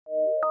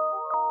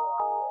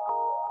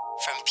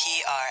from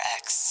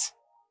PRX.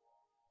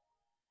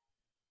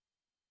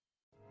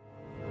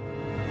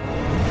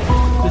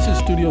 This is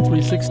Studio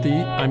 360.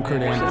 I'm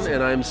Kurt Anderson.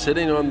 And I'm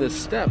sitting on the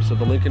steps of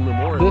the Lincoln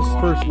Memorial. This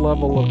first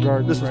level of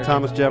garden. This is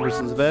Thomas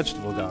Jefferson's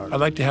vegetable garden. I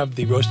like to have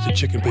the roasted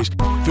chicken, please.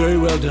 Very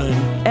well done.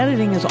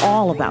 Editing is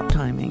all about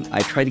timing. I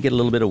try to get a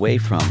little bit away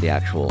from the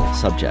actual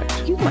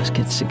subject. You must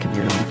get sick of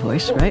your own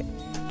voice, right?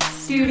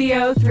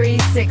 Studio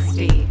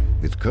 360.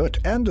 With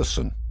Kurt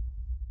Anderson.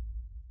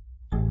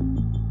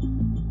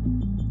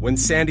 When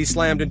Sandy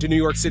slammed into New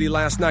York City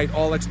last night,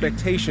 all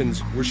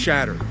expectations were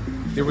shattered.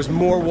 There was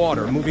more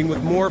water moving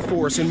with more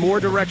force in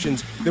more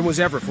directions than was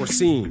ever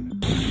foreseen.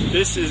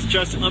 This is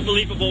just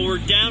unbelievable. We're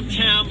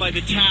downtown by the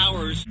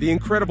towers. The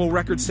incredible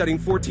record-setting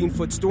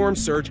 14-foot storm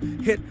surge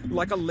hit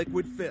like a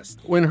liquid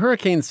fist. When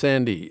Hurricane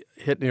Sandy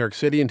hit New York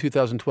City in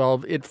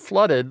 2012, it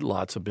flooded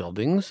lots of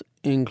buildings,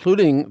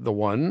 including the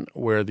one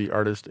where the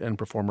artist and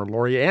performer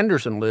Laurie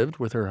Anderson lived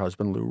with her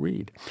husband Lou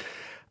Reed.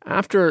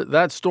 After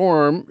that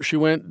storm, she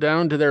went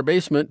down to their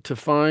basement to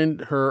find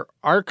her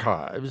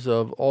archives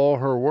of all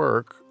her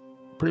work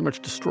pretty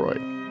much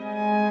destroyed.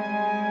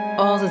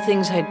 All the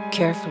things I'd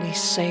carefully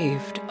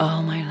saved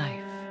all my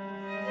life,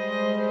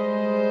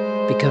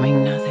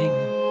 becoming nothing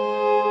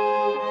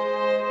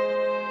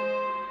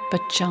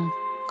but junk.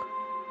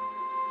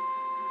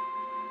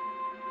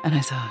 And I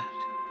thought,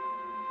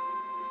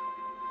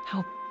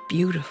 how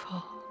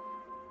beautiful,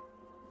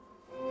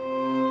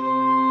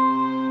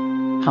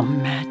 how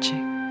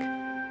magic,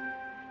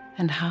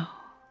 and how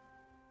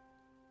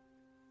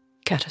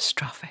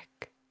catastrophic.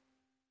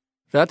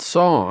 That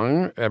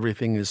song,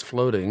 Everything is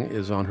Floating,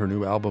 is on her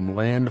new album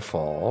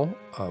Landfall,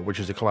 which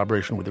is a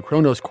collaboration with the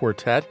Kronos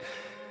Quartet.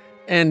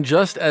 And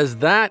just as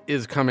that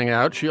is coming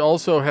out, she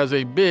also has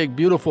a big,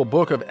 beautiful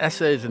book of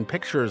essays and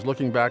pictures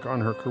looking back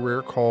on her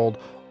career called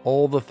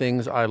All the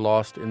Things I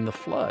Lost in the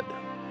Flood.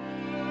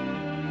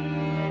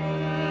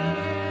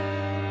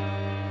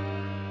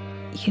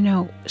 You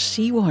know,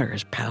 seawater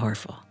is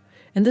powerful.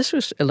 And this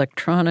was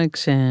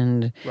electronics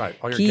and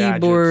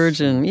keyboards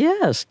and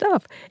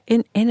stuff.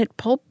 And it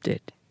pulped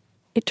it.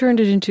 It turned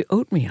it into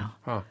oatmeal.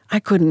 Huh. I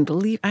couldn't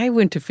believe. I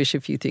went to fish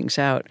a few things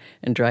out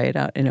and dry it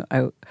out, and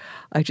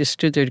I just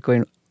stood there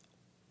going,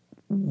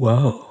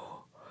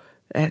 "Whoa!"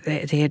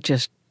 They had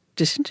just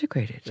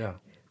disintegrated,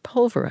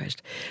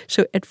 pulverized.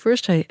 So at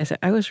first, I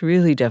was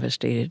really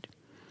devastated.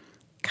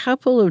 A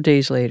couple of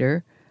days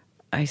later,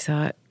 I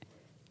thought,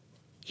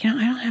 I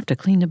don't have to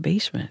clean the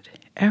basement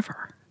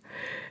ever.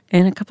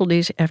 And a couple of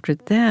days after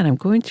that, I'm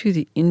going through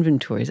the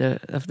inventory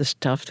of the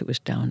stuff that was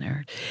down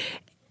there.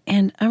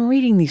 And I'm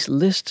reading these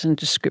lists and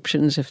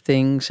descriptions of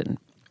things and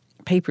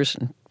papers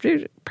and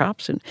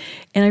props. And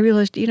I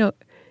realized,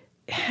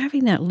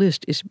 having that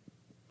list is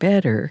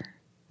better,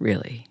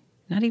 really.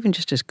 Not even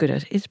just as good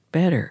as, it's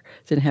better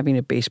than having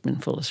a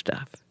basement full of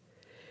stuff.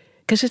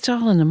 Because it's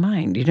all in the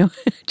mind, it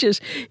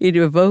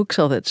evokes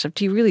all that stuff.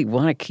 Do you really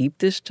want to keep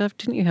this stuff?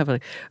 Didn't you have a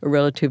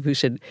relative who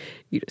said,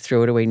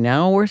 throw it away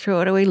now or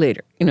throw it away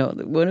later?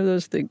 One of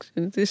those things.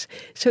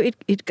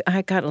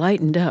 I got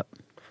lightened up.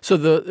 So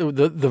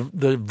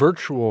the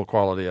virtual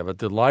quality of it,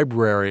 the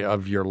library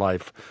of your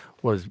life,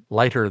 was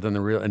lighter than the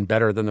real and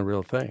better than the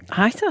real thing.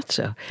 I thought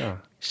so. Yeah.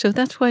 So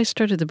that's why I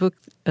started the book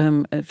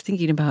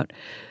thinking about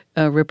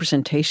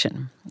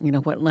representation,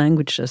 what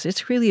language does.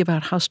 It's really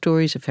about how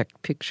stories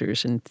affect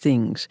pictures and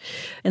things.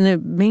 And the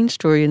main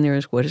story in there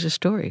is, what is a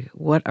story?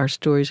 What are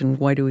stories and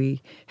why do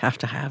we have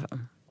to have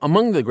them?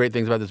 Among the great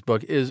things about this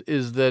book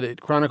is that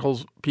it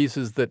chronicles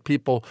pieces that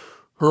people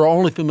who are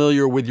only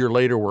familiar with your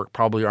later work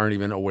probably aren't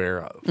even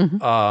aware of. Mm-hmm.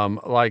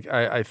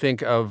 I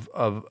think of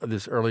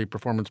this early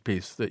performance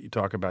piece that you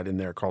talk about in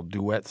there called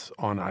Duets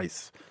on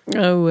Ice.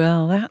 Oh,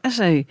 well,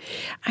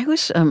 I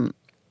was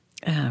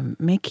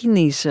making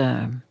these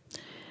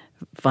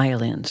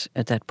violins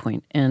at that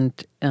point. And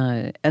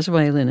as a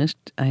violinist,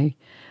 I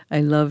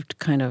loved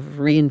kind of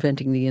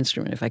reinventing the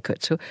instrument if I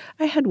could. So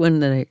I had one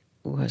that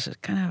was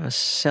kind of a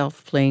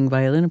self-playing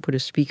violin and put a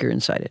speaker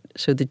inside it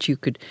so that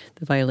the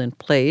violin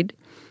played,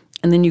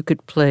 and then you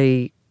could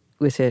play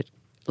with it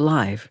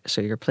live.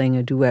 So you're playing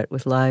a duet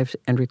with live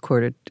and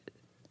recorded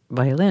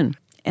violin.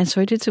 And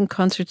so I did some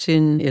concerts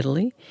in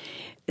Italy.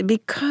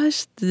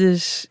 Because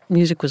this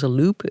music was a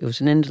loop, it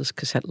was an endless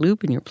cassette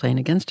loop, and you're playing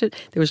against it,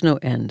 there was no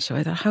end. So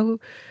I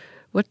thought,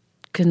 what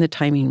can the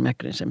timing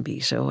mechanism be?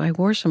 So I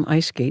wore some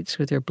ice skates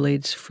with their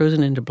blades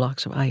frozen into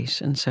blocks of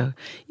ice. And so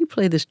you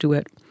play this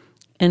duet,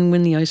 and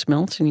when the ice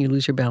melts and you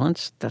lose your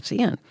balance, that's the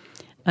end.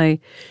 I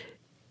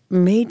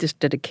made this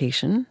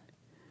dedication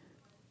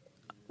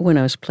when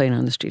I was playing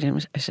on the street.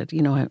 I said,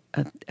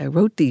 I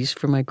wrote these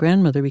for my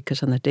grandmother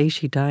because on the day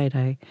she died,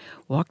 I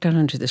walked out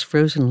onto this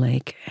frozen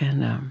lake,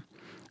 and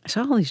I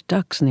saw all these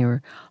ducks, and they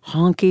were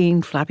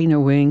honking, flapping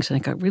their wings, and I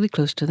got really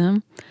close to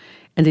them,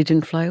 and they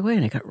didn't fly away.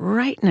 And I got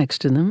right next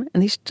to them,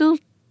 and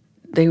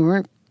they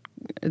were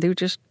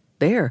just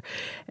there.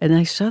 And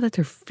I saw that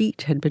their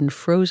feet had been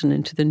frozen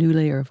into the new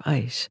layer of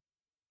ice.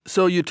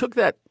 So you took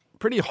that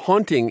pretty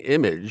haunting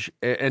image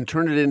and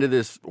turned it into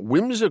this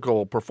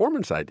whimsical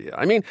performance idea.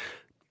 I mean,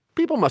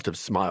 People must have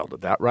smiled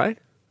at that, right?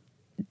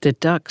 The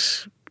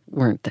Ducks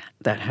weren't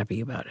that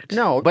happy about it.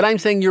 No, but I'm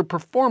saying your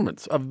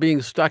performance of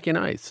being stuck in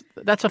ice.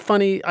 That's a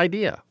funny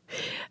idea.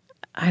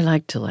 I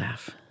like to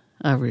laugh.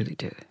 I really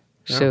do.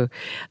 Yeah. So,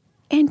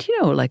 and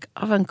like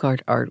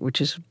avant-garde art,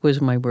 which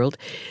was my world,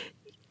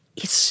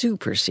 it's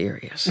super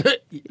serious.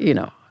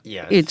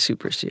 Yes. It's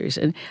super serious.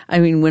 And I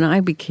mean, when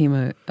I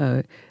became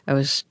I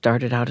was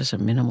started out as a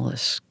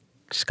minimalist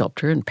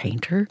sculptor and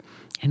painter,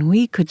 and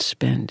we could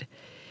spend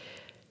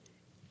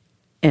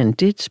and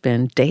did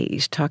spend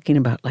days talking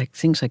about like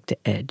things like the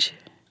edge,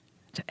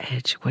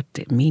 what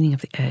the meaning of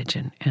the edge,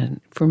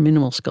 and for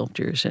minimal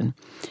sculptures, and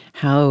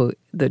how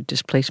the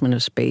displacement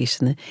of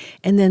space, and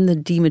then the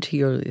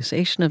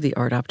dematerialization of the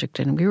art object.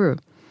 And we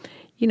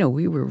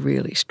were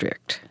really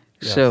strict.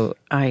 Yes. So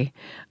I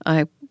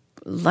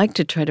like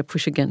to try to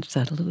push against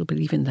that a little bit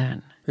even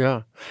then.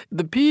 Yeah.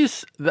 The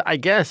piece, I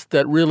guess,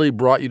 that really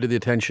brought you to the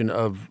attention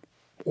of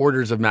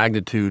orders of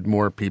magnitude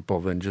more people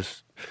than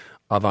just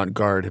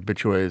avant-garde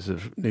habitués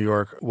of New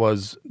York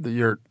was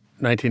your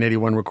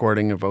 1981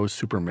 recording of Oh,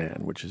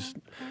 Superman, which is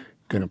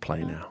going to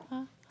play now.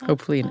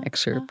 Hopefully an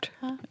excerpt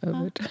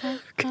of it.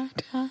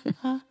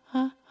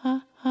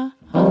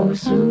 Oh,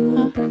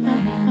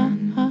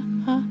 Superman.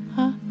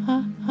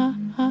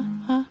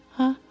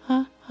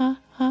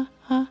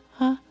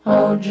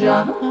 Oh,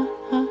 John.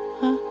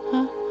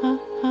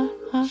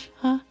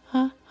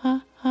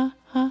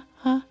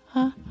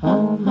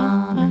 Oh,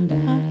 Mom and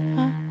Dad.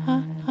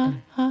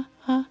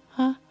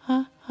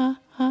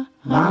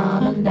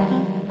 Mom and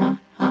Dad.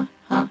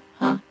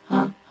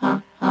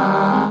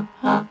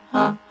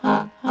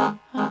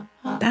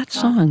 That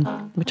song,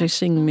 which I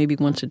sing maybe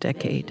once a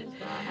decade,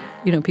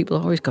 people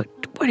always go,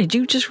 "What, did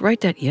you just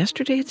write that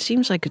yesterday? It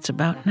seems like it's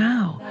about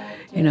now,"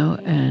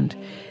 and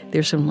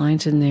there's some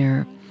lines in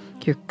there.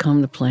 Here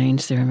come the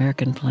planes, they're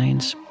American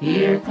planes.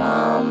 Here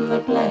come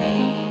the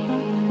planes.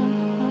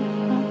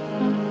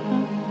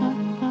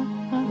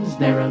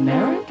 They're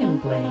American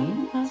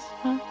planes.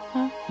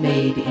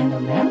 Made in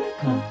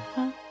America.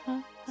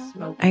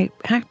 I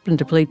happened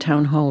to play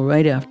Town Hall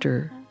right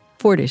after,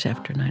 4 days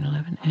after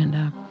 9/11,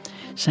 and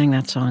sang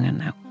that song.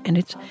 And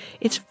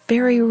it's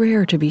very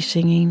rare to be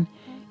singing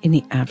in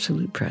the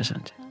absolute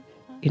present,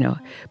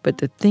 But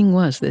the thing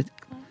was that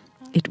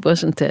it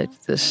wasn't that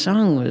the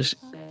song was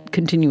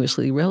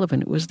continuously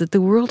relevant. It was that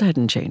the world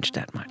hadn't changed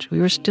that much. We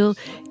were still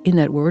in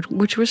that world,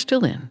 which we're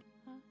still in.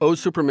 Oh,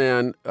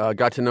 Superman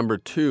got to number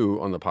 2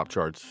 on the pop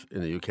charts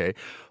in the UK,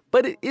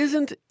 but it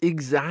isn't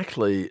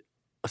exactly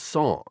a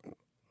song.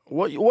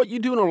 What you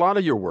do in a lot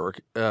of your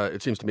work,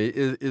 it seems to me,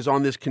 is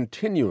on this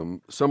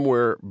continuum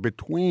somewhere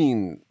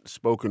between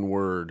spoken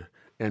word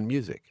and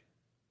music.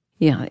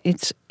 Yeah,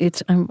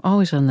 I'm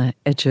always on the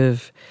edge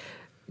of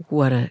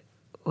what a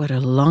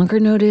longer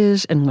note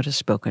is and what a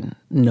spoken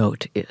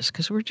note is,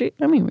 because we're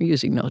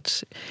using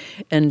notes,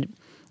 and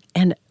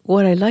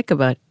what I like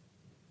about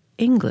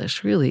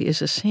English really is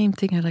the same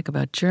thing I like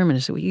about German,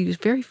 is that we use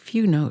very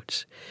few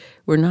notes.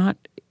 We're not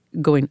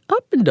going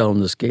up and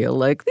down the scale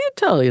like the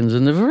Italians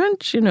and the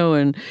French,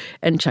 and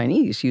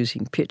Chinese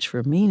using pitch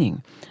for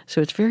meaning. So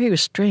it's very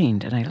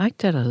restrained, and I like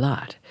that a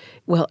lot.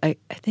 Well, I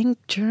think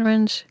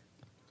Germans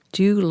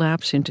do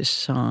lapse into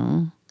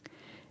song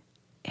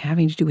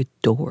having to do with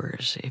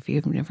doors. If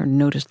you've never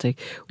noticed,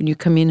 when you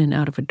come in and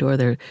out of a door,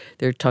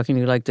 they're talking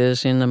to you like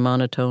this in the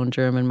monotone,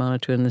 German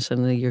monotone, and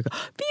suddenly you go,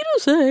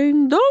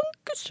 Wiedersehen,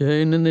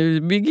 Dankeschön, and they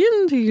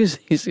begin to use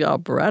these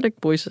operatic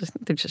voices. I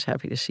think they're just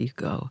happy to see you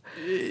go.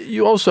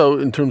 You also,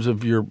 in terms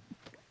of your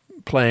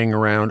playing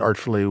around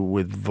artfully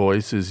with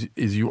voice, is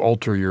you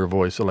alter your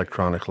voice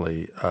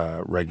electronically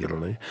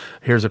regularly.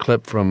 Here's a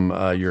clip from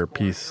your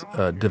piece,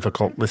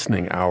 Difficult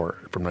Listening Hour,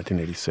 from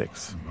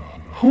 1986.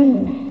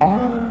 Who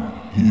are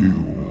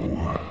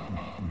you?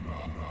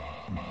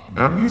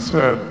 And he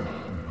said,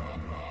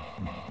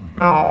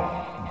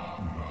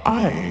 now,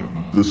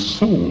 I'm the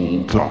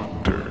soul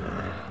doctor.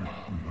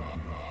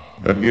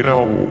 And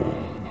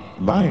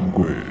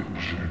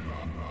language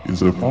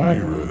is a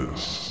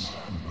virus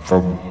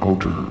from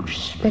outer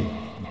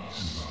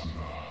space.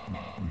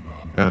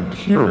 And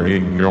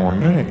hearing your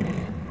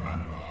name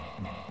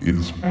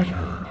is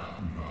better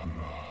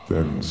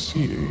than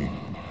seeing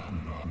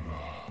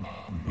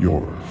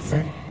your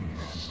face.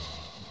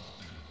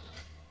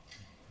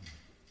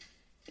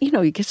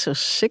 You get so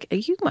sick.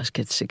 You must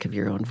get sick of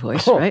your own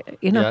voice, oh, right?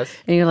 Yes.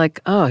 And you're like,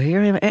 oh,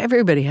 here I am.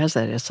 Everybody has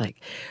that. It's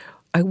like,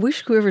 I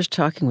wish whoever's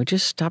talking would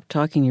just stop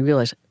talking. You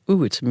realize,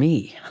 ooh, it's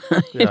me.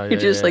 You're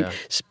just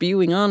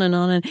spewing on and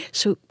on. And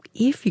so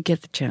if you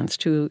get the chance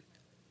to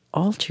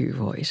alter your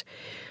voice,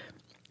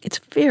 it's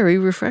very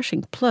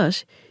refreshing.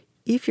 Plus,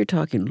 if you're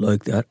talking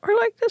like that or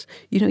like this,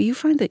 you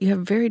find that you have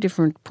a very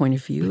different point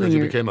of view. Because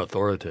you became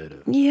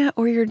authoritative. Yeah,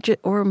 or you're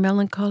or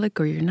melancholic,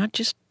 or you're not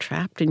just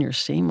trapped in your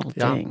same old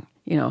thing.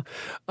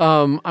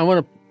 I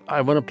want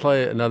to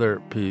play another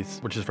piece,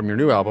 which is from your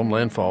new album,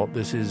 Landfall.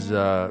 This is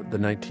the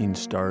 19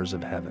 Stars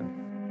of Heaven.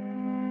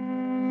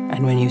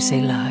 And when you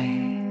say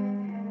lie,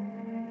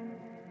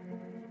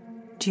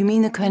 do you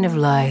mean the kind of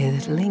lie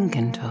that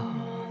Lincoln told?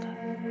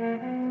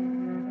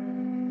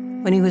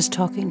 when he was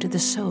talking to the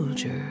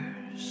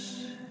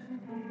soldiers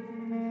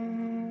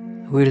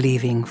who were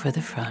leaving for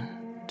the front.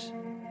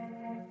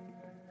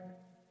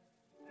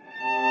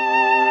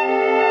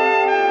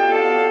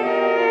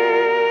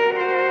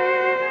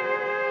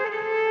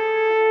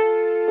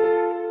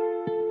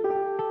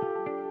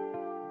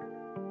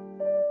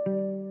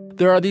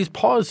 There are these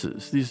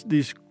pauses,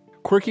 these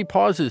quirky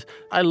pauses.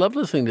 I love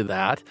listening to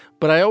that,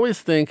 but I always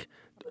think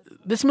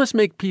this must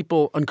make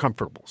people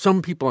uncomfortable.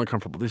 Some people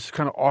uncomfortable. These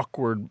kind of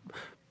awkward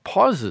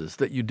pauses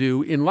that you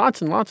do in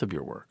lots and lots of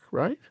your work,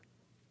 right?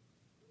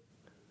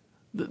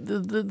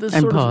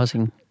 I'm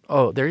pausing.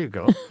 Oh, there you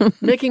go.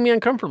 Making me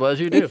uncomfortable as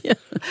you do. Yeah.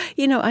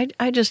 You know,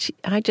 I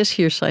just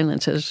hear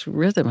silence as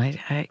rhythm.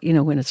 I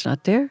when it's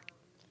not there,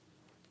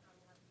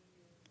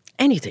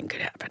 anything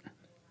could happen.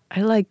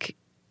 I like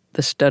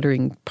the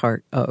stuttering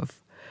part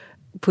of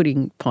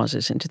putting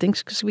pauses into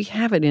things because we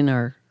have it in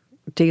our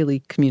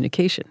daily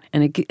communication.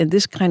 And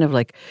this kind of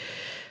like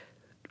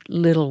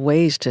little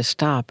ways to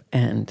stop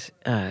and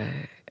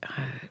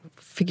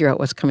figure out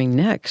what's coming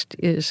next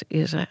is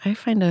I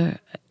find a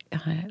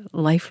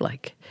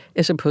lifelike,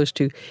 as opposed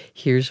to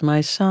here's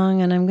my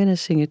song and I'm going to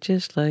sing it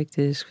just like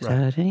this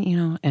without any,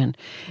 and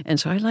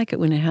so I like it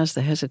when it has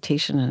the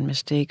hesitation and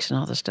mistakes and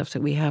all the stuff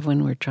that we have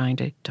when we're trying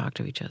to talk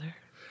to each other.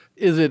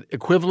 Is it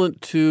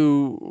equivalent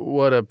to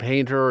what a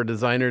painter or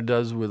designer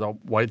does with a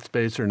white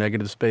space or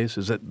negative space?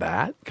 Is it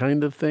that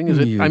kind of thing?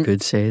 You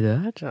could say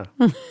that.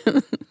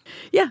 Yeah.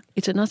 Yeah,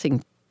 it's a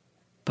nothing.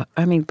 But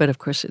of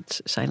course,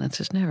 silence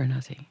is never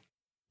nothing.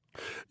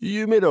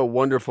 You made a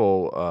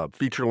wonderful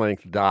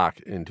feature-length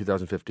doc in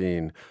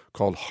 2015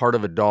 called Heart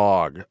of a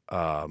Dog,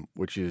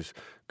 which is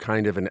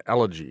kind of an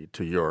elegy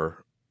to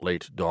your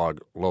late dog,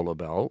 Lola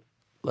Bell.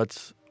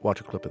 Let's watch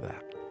a clip of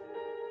that.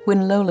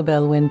 When Lola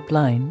Bell went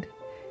blind,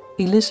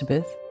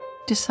 Elizabeth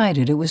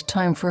decided it was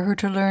time for her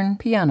to learn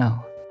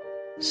piano.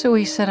 So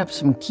he set up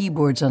some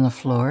keyboards on the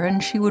floor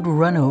and she would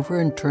run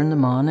over and turn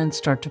them on and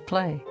start to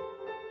play.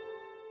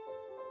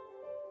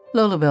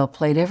 Lola Bell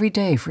played every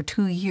day for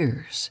 2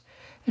 years,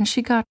 and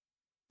she got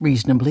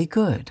reasonably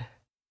good.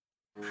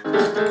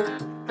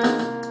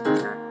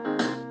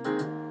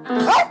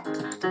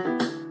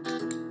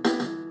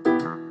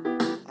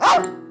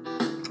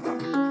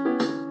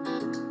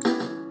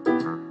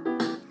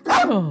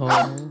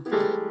 Oh.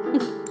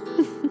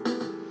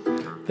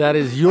 That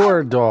is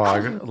your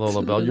dog,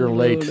 Lola Bell, your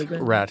late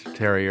rat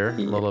terrier,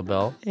 Lola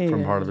Bell,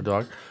 from Heart of a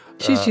Dog.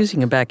 She's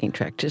using a backing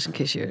track, just in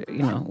case you're,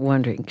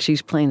 wondering.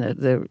 She's playing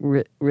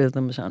the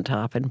rhythms on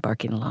top and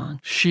barking along.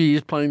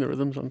 She's playing the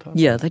rhythms on top?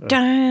 Yeah, the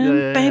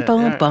dun, bam,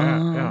 bam,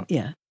 bam.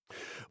 Yeah.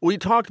 We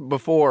talked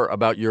before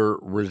about your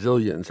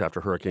resilience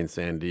after Hurricane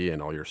Sandy and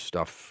all your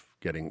stuff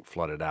getting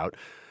flooded out.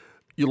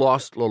 You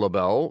lost Lola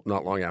Bell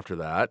not long after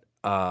that.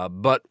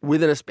 But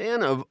within a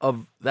span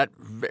of that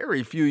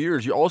very few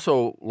years, you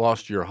also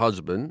lost your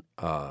husband,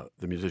 the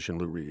musician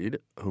Lou Reed,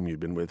 whom you'd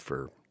been with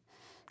for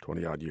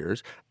 20-odd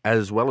years,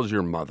 as well as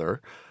your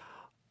mother.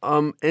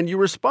 And you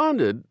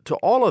responded to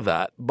all of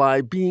that by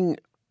being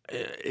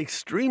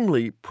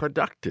extremely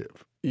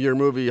productive. Your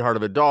movie, Heart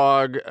of a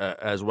Dog,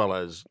 as well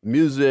as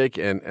music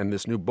and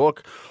this new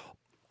book,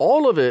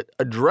 all of it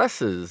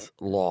addresses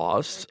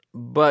loss,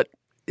 but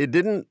it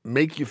didn't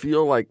make you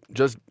feel like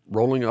just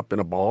rolling up in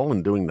a ball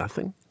and doing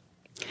nothing?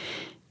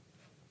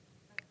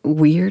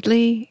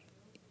 Weirdly,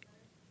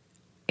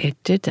 it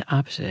did the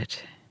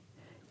opposite.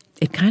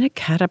 It kind of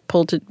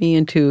catapulted me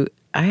into,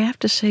 I have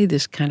to say,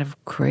 this kind of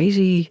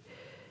crazy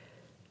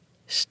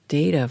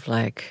state of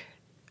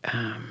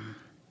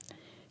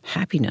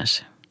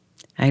happiness.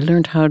 I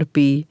learned how to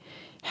be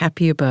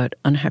happy about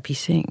unhappy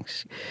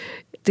things.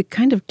 The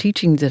kind of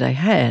teaching that I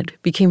had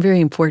became very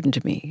important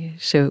to me.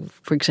 So,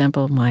 for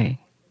example, my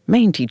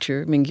main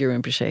teacher,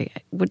 Mingyur Rinpoche,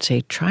 would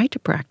say, try to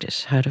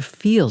practice how to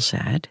feel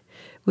sad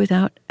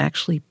without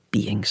actually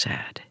being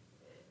sad.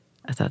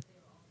 I thought,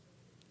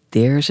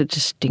 there's a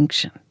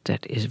distinction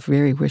that is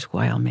very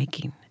worthwhile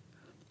making.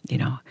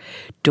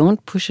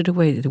 Don't push it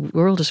away. The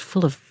world is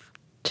full of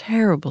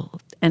terrible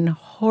and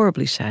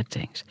horribly sad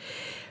things.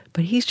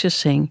 But he's just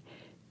saying,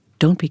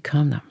 don't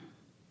become them.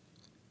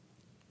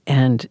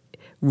 And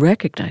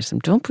recognize them.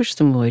 Don't push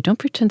them away. Don't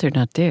pretend they're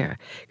not there.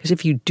 Because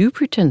if you do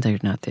pretend they're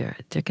not there,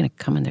 they're going to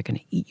come and they're going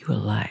to eat you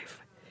alive.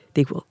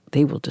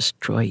 They will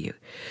destroy you.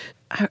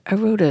 I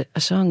wrote a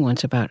song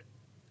once about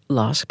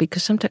loss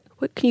because sometimes,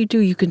 what can you do?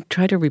 You can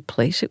try to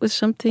replace it with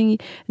something.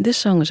 This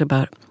song was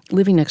about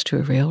living next to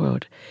a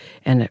railroad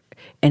and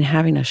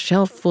having a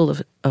shelf full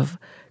of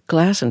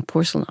glass and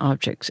porcelain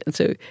objects. And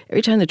so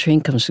every time the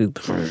train comes through,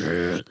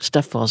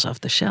 stuff falls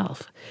off the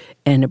shelf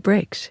and it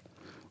breaks.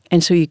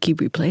 And so you keep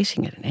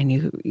replacing it, and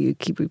you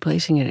keep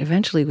replacing it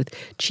eventually with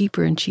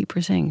cheaper and cheaper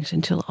things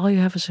until all you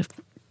have is a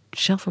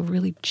shelf of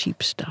really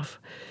cheap stuff.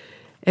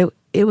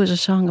 It was a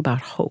song about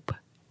hope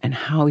and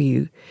how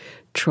you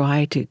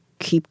try to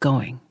keep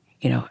going,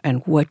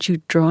 and what you're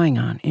drawing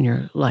on in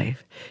your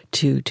life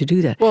to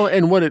do that. Well,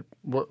 and what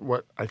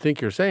I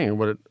think you're saying,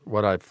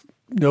 what I've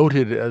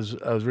noted as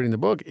I was reading the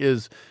book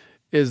is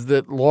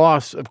that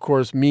loss, of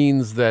course,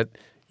 means that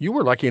You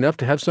were lucky enough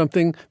to have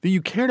something that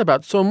you cared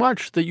about so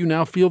much that you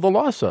now feel the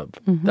loss of.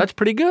 That's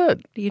pretty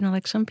good. You know,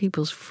 like some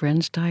people's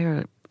friends die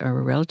or a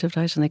relative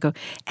dies and they go,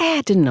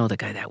 I didn't know the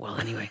guy that well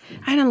anyway.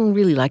 I don't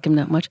really like him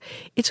that much.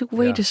 It's a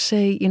way to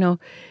say, you know,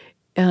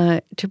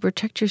 to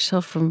protect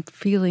yourself from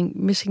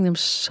missing them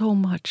so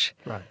much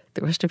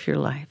the rest of your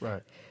life.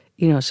 Right.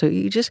 You know, so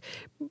you just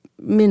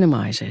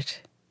minimize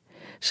it.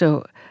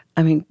 So,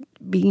 I mean,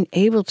 being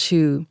able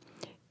to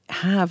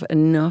have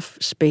enough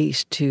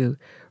space to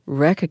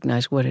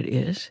recognize what it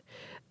is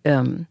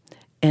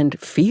and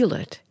feel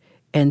it,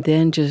 and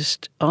then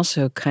just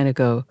also kind of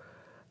go,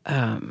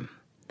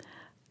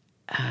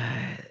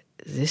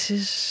 this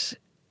is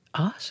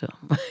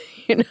awesome.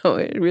 You know,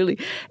 it really,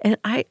 and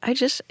I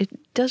just, it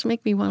does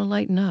make me want to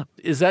lighten up.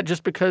 Is that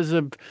just because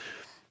of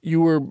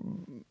you were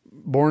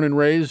born and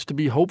raised to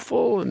be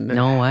hopeful and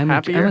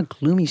happier? I'm a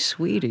gloomy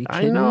Swede. Are you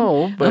kidding I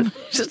know, me? but I'm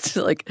just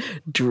like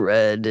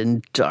dread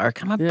and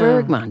dark. I'm a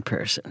Bergman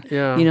person.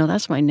 Yeah. You know,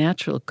 that's my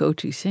natural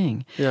go-to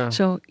thing. Yeah.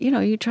 So, you know,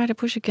 you try to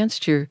push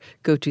against your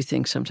go-to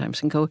thing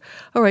sometimes and go,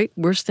 all right,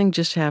 worst thing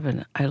just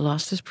happened. I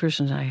lost this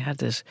person. I had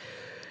this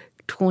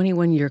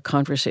 21-year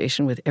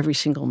conversation with every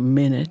single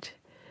minute.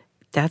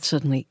 That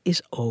suddenly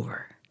is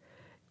over.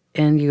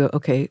 And you go,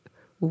 okay,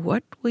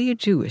 what will you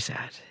do with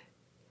that?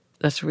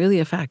 That's really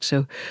a fact.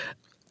 So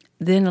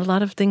then a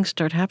lot of things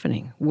start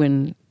happening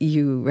when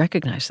you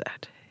recognize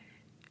that.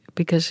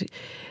 Because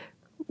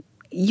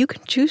you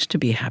can choose to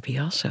be happy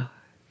also,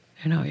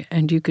 you know,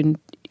 and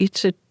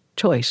it's a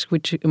choice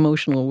which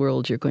emotional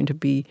world you're going to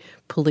be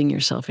pulling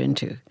yourself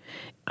into.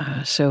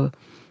 So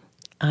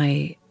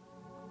I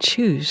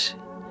choose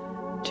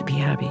to be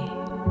happy.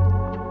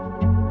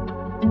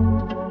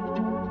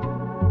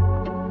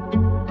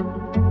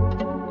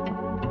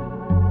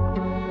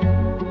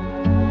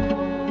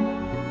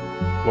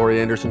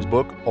 Laurie Anderson's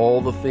book, All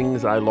the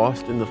Things I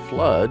Lost in the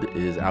Flood,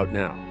 is out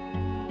now.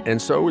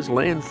 And so is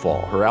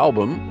Landfall, her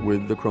album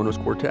with the Kronos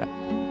Quartet.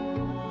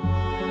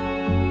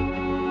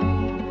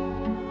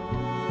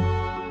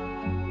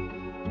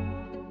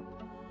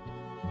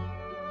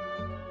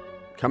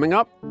 Coming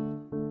up.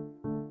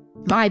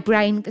 My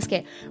brain just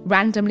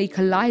randomly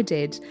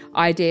collided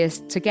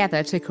ideas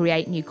together to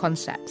create new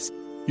concepts.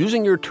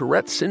 Using your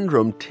Tourette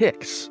syndrome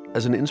tics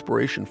as an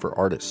inspiration for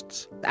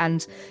artists.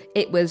 And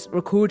it was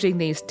recording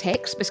these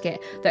tics,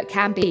 that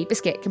can be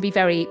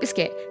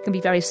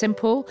very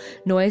simple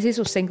noises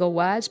or single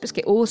words,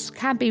 or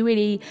can be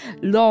really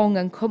long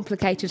and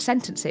complicated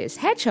sentences.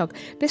 Hedgehog,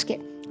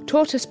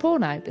 tortoise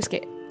porno,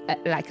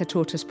 like a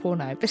tortoise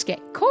porno,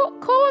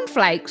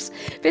 cornflakes,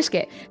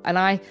 And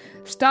I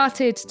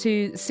started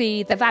to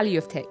see the value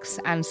of tics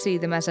and see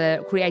them as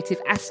a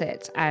creative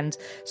asset and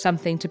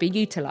something to be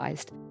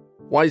utilised.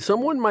 Why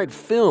someone might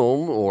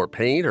film or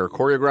paint or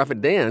choreograph a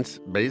dance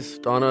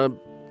based on a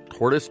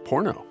tortoise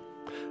porno.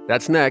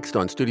 That's next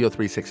on Studio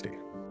 360.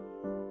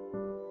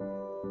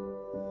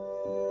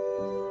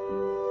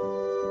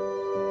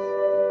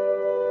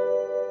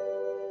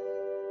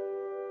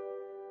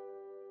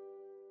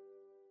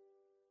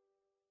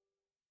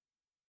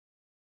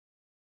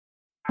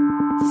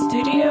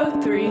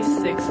 Studio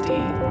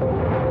 360.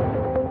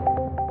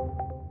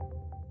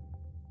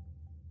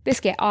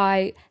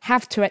 I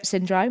have Tourette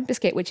syndrome,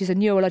 which is a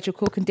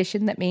neurological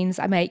condition that means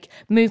I make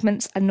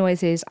movements and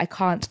noises I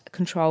can't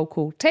control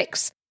called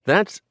tics.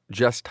 That's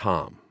Jess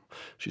Thom.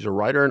 She's a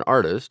writer and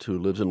artist who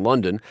lives in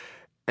London,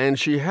 and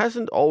she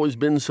hasn't always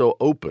been so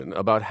open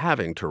about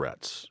having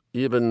Tourette's,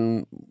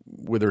 even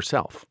with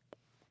herself.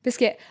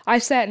 I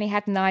certainly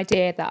had an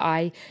idea that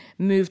I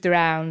moved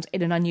around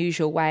in an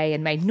unusual way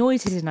and made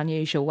noises in an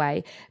unusual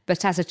way.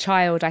 But as a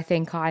child, I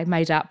think I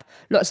made up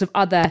lots of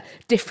other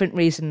different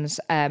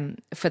reasons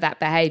for that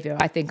behaviour.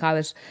 I think I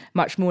was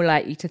much more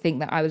likely to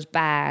think that I was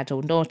bad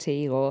or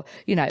naughty or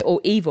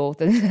evil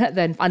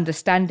than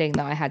understanding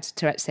that I had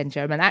Tourette's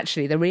syndrome. And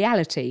actually, the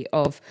reality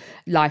of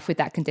life with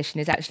that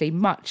condition is actually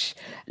much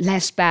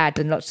less bad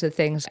than lots of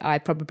things I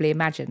probably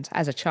imagined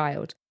as a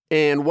child.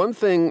 And one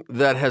thing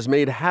that has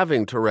made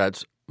having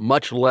Tourette's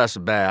much less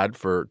bad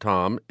for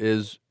Thom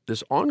is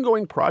this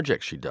ongoing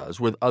project she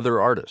does with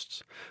other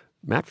artists.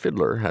 Matt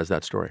Fidler has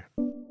that story.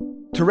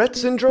 Tourette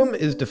syndrome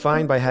is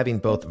defined by having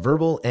both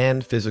verbal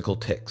and physical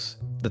tics.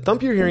 The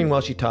thump you're hearing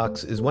while she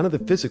talks is one of the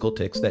physical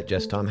tics that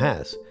Jess Thom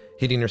has,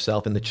 hitting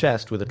herself in the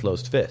chest with a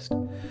closed fist.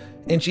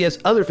 And she has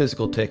other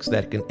physical tics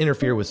that can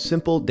interfere with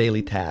simple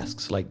daily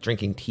tasks like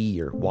drinking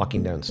tea or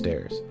walking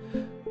downstairs.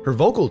 Her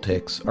vocal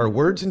tics are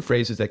words and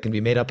phrases that can be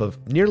made up of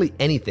nearly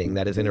anything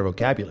that is in her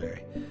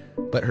vocabulary.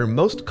 But her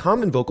most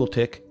common vocal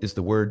tic is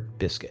the word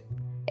biscuit.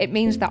 It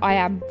means that I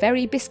am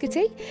very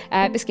biscuity,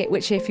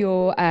 which if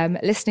you're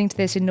listening to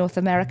this in North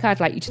America, I'd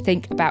like you to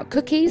think about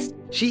cookies.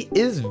 She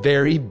is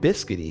very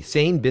biscuity,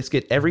 saying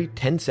biscuit every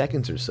 10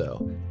 seconds or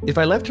so. If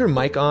I left her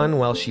mic on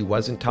while she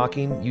wasn't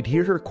talking, you'd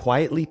hear her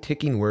quietly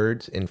ticking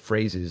words and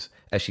phrases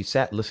as she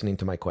sat listening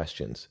to my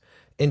questions.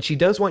 And she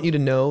does want you to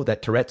know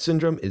that Tourette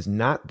syndrome is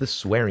not the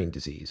swearing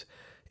disease.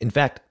 In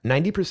fact,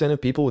 90% of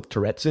people with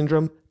Tourette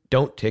syndrome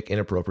don't tic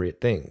inappropriate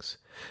things.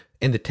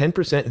 And the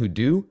 10% who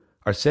do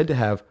are said to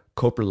have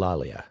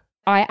coprolalia.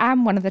 I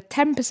am one of the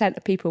 10%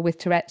 of people with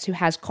Tourette's who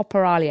has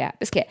coprolalia,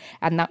 Biscuit,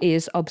 and that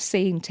is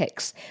obscene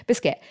tics,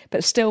 Biscuit.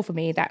 But still, for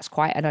me, that's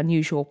quite an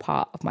unusual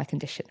part of my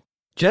condition.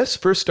 Jess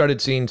first started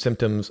seeing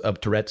symptoms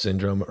of Tourette's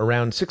syndrome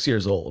around 6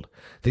 years old.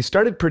 They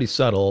started pretty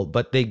subtle,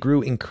 but they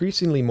grew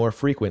increasingly more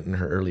frequent in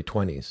her early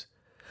 20s.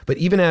 But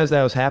even as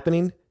that was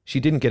happening, she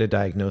didn't get a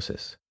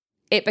diagnosis.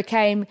 It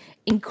became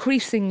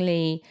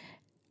increasingly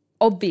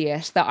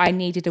obvious that I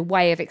needed a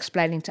way of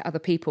explaining to other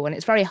people. And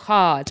it's very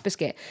hard,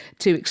 Biscuit,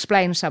 to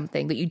explain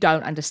something that you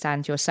don't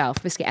understand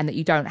yourself, Biscuit, and that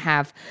you don't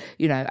have,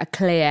 a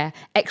clear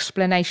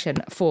explanation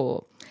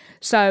for.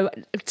 So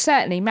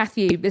certainly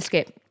Matthew,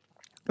 Biscuit,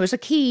 was a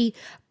key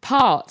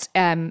part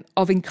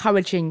of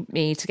encouraging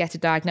me to get a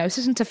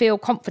diagnosis and to feel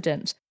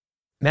confident.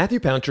 Matthew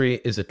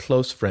Pountry is a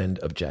close friend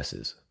of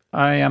Jess's.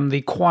 I am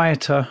the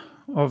quieter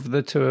of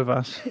the two of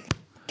us.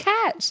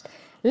 Cat,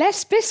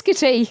 less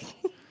biscuity.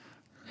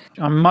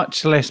 I'm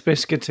much less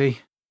biscuity.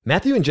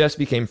 Matthew and Jess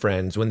became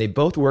friends when they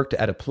both worked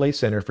at a play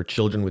center for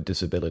children with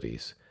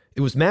disabilities.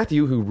 It was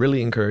Matthew who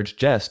really encouraged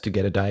Jess to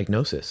get a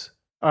diagnosis.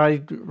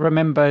 I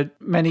remember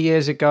many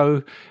years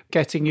ago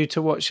getting you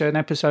to watch an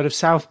episode of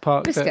South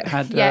Park that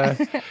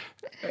had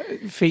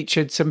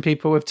featured some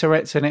people with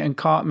Tourette's in it, and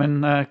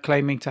Cartman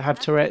claiming to have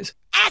Tourette's.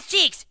 Ass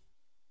cheeks!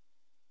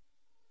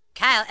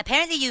 Kyle,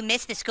 apparently you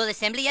missed the school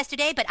assembly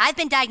yesterday, but I've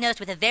been diagnosed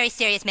with a very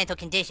serious mental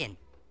condition.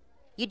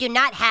 You do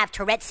not have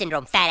Tourette's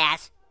syndrome, fat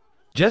ass.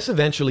 Jess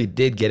eventually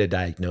did get a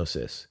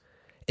diagnosis,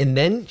 and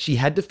then she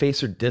had to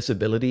face her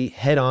disability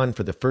head on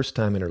for the first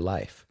time in her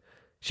life.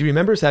 She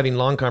remembers having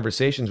long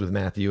conversations with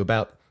Matthew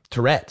about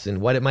Tourette's and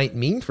what it might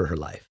mean for her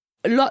life.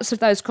 Lots of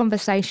those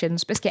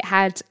conversations, Biscuit,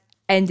 had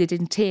ended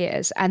in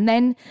tears. And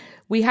then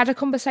we had a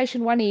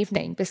conversation one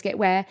evening, Biscuit,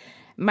 where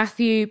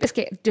Matthew,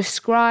 Biscuit,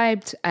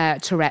 described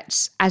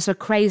Tourette's as a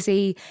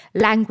crazy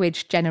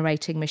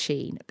language-generating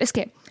machine,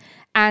 Biscuit.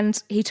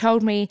 And he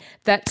told me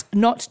that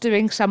not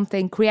doing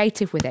something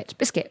creative with it,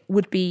 Biscuit,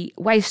 would be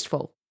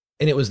wasteful.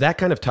 And it was that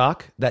kind of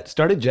talk that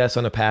started Jess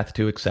on a path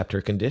to accept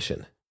her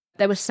condition.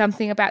 There was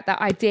something about that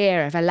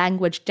idea of a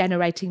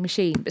language-generating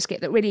machine,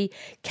 Biscuit, that really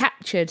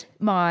captured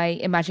my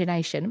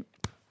imagination.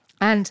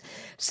 And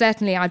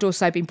certainly I'd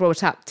also been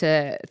brought up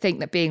to think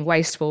that being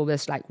wasteful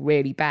was,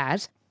 really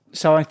bad.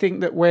 So I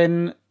think that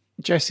when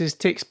Jess's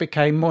tics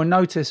became more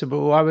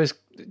noticeable, I was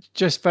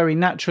just very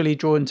naturally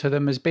drawn to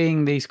them as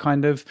being these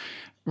kind of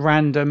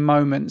random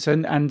moments.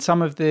 And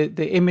some of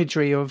the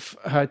imagery of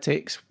her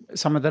tics,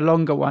 some of the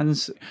longer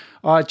ones,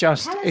 are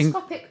just...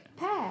 Telescopic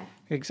pair.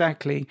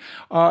 Exactly.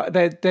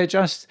 They're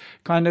just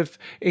kind of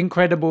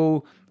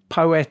incredible,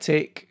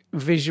 poetic,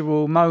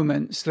 visual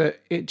moments that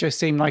it just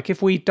seemed like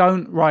if we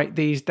don't write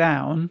these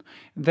down,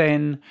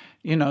 then,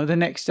 the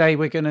next day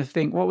we're going to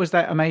think, what was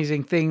that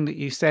amazing thing that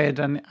you said?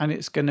 And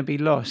it's going to be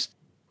lost.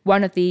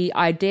 One of the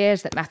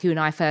ideas that Matthew and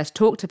I first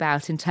talked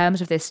about in terms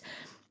of this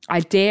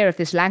idea of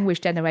this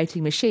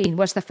language-generating machine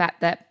was the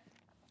fact that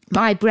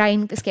my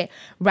brain, Biscuit,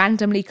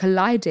 randomly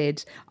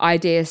collided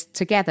ideas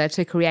together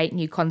to create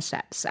new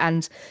concepts.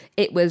 And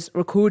it was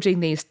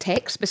recording these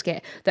tics,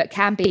 Biscuit, that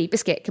can be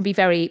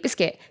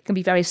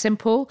very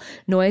simple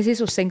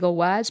noises or single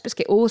words,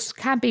 Biscuit, or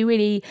can be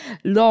really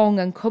long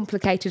and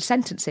complicated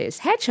sentences.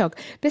 Hedgehog,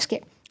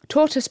 Biscuit,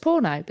 tortoise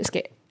porno,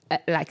 Biscuit,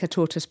 like a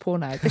tortoise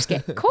porno,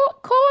 Biscuit,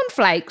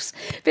 cornflakes,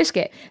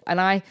 Biscuit.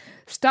 And I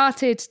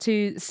started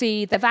to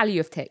see the value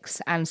of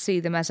tics and see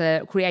them as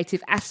a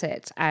creative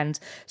asset and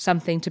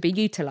something to be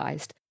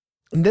utilised.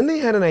 And then they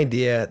had an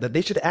idea that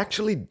they should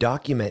actually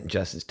document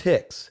Jess's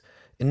tics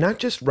and not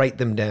just write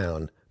them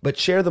down, but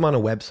share them on a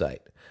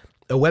website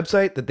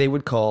that they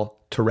would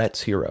call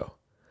Tourette's Hero.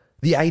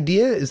 The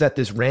idea is that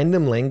this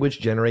random language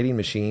generating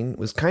machine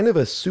was kind of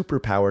a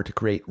superpower to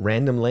create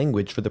random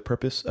language for the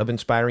purpose of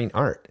inspiring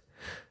art.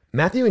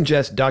 Matthew and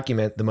Jess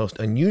document the most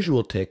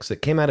unusual tics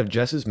that came out of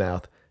Jess's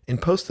mouth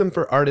and post them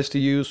for artists to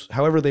use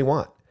however they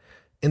want.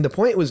 And the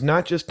point was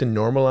not just to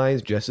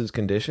normalize Jess's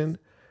condition,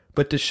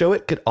 but to show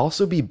it could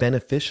also be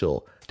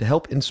beneficial to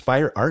help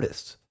inspire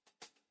artists.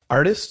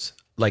 Artists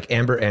like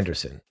Amber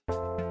Anderson.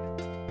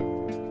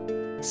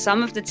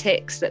 Some of the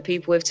tics that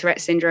people with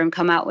Tourette's syndrome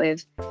come out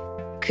with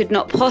could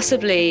not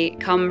possibly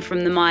come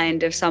from the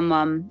mind of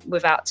someone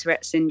without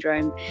Tourette's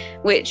syndrome,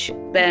 which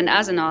then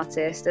as an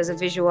artist, as a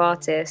visual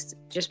artist,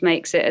 just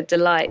makes it a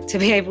delight to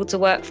be able to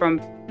work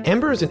from.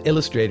 Amber is an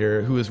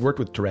illustrator who has worked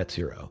with Tourette's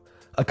Hero.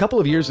 A couple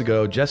of years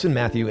ago, Jess and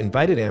Matthew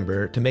invited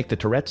Amber to make the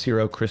Tourette's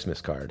Hero Christmas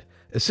card,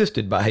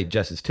 assisted by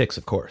Jess's tics,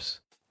 of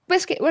course.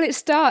 Biscuit, well, it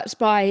starts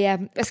by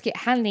Biscuit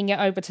handing it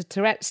over to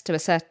Tourette's to a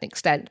certain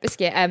extent.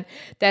 Biscuit,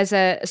 there's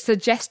a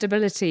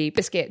suggestibility,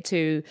 Biscuit,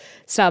 to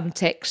some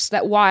tics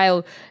that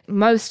while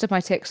most of my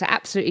tics are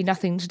absolutely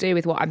nothing to do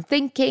with what I'm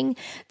thinking,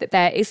 that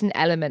there is an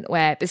element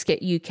where,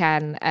 Biscuit, you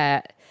can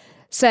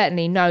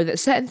certainly know that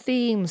certain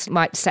themes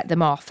might set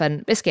them off.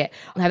 And Biscuit,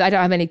 I don't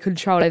have any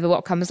control over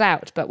what comes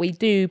out, but we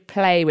do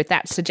play with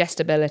that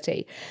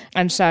suggestibility.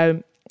 And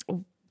so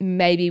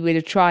maybe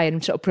we'll try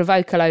and sort of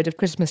provoke a load of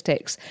Christmas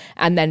tics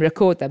and then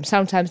record them.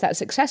 Sometimes that's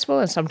successful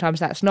and sometimes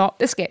that's not.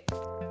 Biscuit.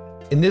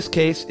 In this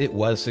case, it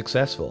was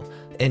successful,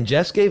 and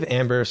Jess gave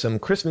Amber some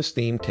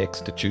Christmas-themed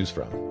tics to choose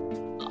from.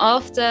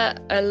 After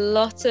a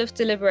lot of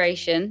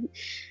deliberation,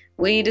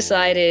 we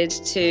decided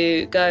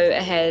to go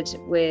ahead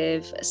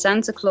with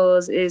Santa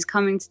Claus is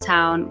coming to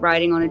town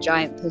riding on a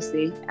giant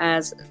pussy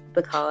as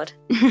the card.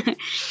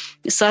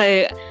 So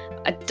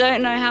I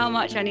don't know how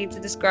much I need to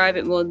describe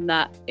it more than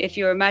that. If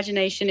your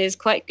imagination is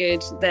quite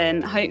good,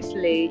 then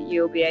hopefully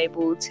you'll be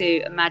able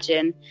to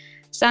imagine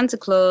Santa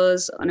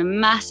Claus on a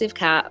massive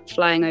cat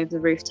flying over the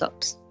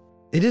rooftops.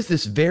 It is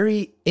this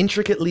very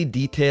intricately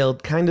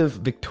detailed kind of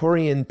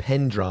Victorian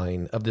pen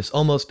drawing of this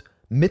almost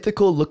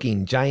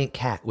mythical-looking giant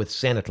cat with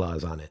Santa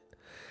Claus on it,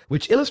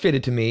 which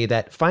illustrated to me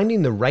that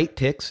finding the right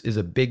tics is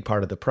a big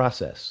part of the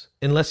process,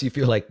 unless you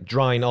feel like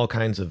drawing all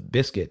kinds of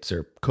biscuits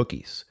or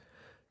cookies.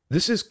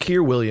 This is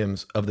Keir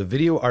Williams of the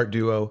video art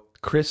duo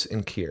Chris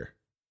and Keir.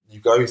 You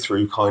go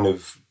through kind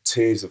of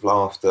tears of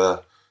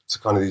laughter to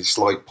kind of these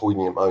slight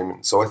poignant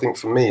moments. So I think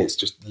for me, it's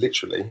just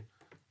literally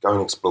go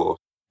and explore.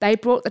 They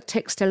brought the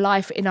tics to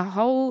life in a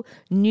whole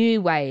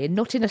new way, and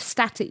not in a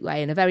static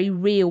way, in a very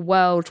real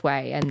world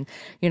way. And,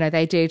 you know,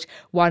 they did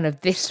one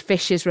of This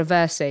Fish is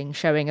Reversing,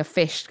 showing a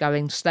fish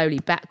going slowly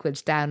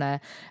backwards down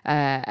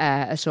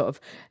a sort of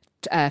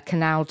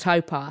canal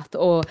towpath,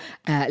 or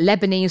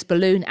Lebanese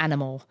balloon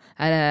animal,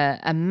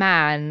 a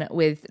man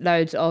with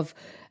loads of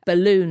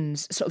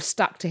balloons sort of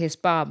stuck to his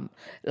bum,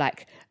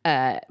 like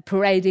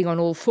parading on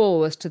all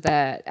fours to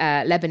the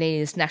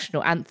Lebanese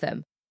national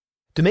anthem.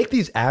 To make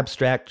these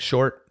abstract,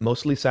 short,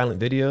 mostly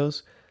silent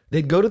videos,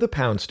 they'd go to the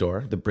pound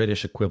store, the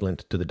British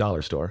equivalent to the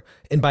dollar store,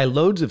 and buy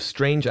loads of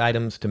strange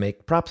items to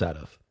make props out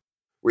of.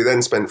 We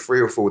then spent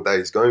 3 or 4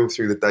 days going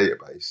through the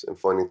database and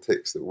finding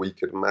tics that we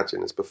could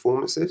imagine as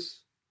performances.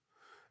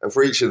 And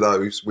for each of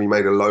those, we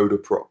made a load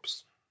of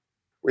props.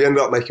 We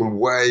ended up making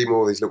way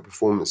more of these little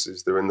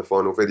performances that are in the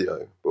final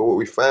video. But what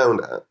we found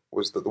out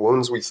was that the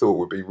ones we thought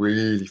would be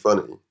really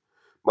funny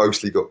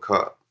mostly got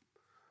cut.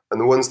 And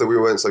the ones that we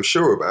weren't so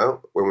sure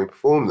about, when we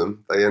performed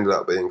them, they ended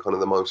up being kind of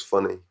the most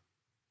funny.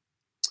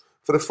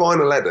 For the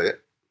final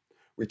edit,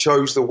 we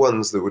chose the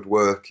ones that would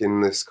work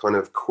in this kind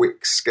of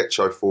quick sketch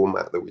show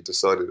format that we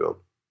decided on.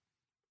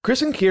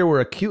 Chris and Keir were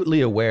acutely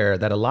aware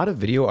that a lot of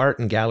video art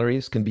in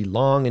galleries can be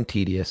long and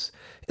tedious,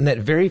 and that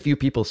very few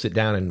people sit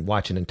down and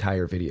watch an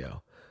entire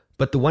video.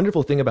 But the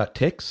wonderful thing about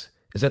tics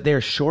is that they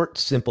are short,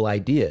 simple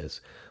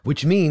ideas,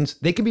 which means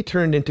they can be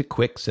turned into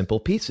quick,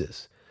 simple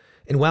pieces.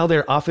 And while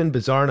they're often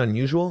bizarre and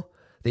unusual,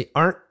 they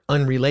aren't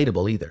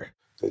unrelatable either.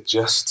 They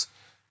just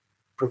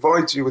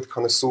provide you with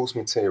kind of source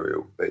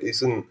material that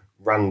isn't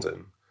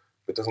random,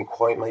 but doesn't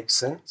quite make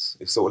sense.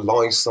 It sort of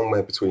lies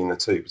somewhere between the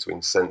two,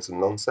 between sense and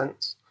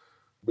nonsense,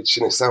 which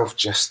in itself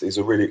just is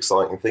a really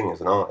exciting thing as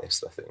an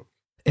artist, I think.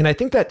 And I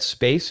think that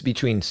space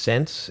between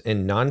sense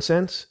and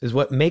nonsense is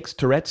what makes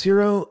Tourette's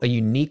Hero a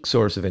unique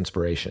source of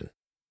inspiration.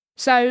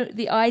 So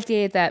the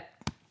idea that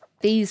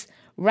these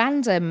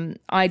random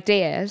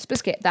ideas,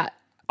 Biscuit, that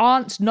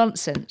aren't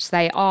nonsense,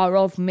 they are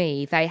of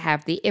me, they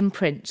have the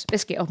imprint,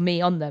 Biscuit, of me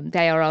on them,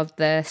 they are of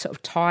the sort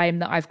of time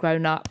that I've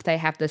grown up, they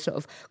have the sort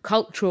of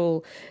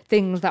cultural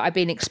things that I've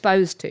been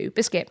exposed to,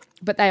 Biscuit,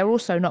 but they are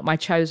also not my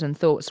chosen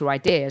thoughts or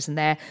ideas, and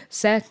they're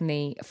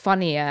certainly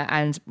funnier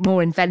and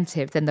more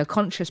inventive than the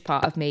conscious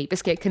part of me,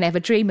 Biscuit, can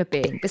ever dream of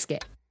being,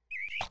 Biscuit.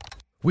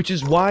 Which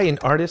is why an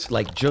artist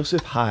like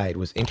Joseph Hyde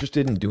was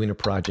interested in doing a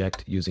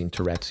project using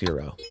Tourette's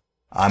Hero.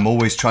 I'm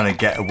always trying to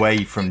get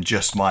away from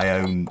just my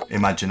own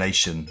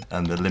imagination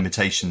and the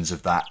limitations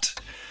of that.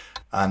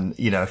 And,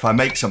 you know, if I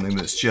make something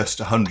that's just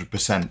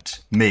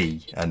 100%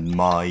 me and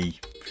my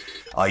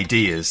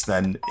ideas,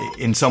 then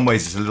in some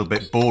ways it's a little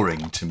bit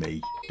boring to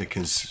me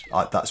because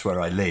that's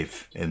where I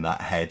live, in that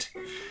head.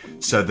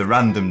 So the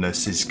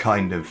randomness is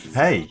kind of,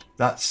 hey,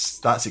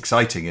 that's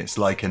exciting. It's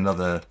like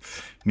another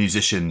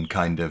musician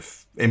kind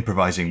of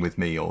improvising with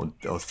me or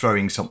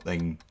throwing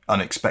something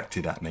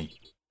unexpected at me.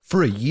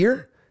 For a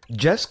year,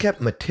 Jess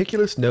kept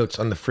meticulous notes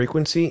on the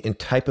frequency and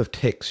type of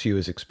tics she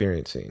was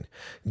experiencing.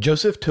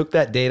 Joseph took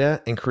that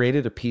data and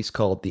created a piece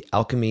called The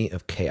Alchemy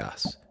of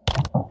Chaos.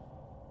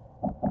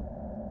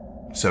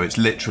 So it's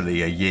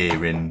literally a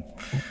year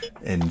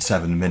in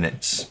 7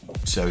 minutes.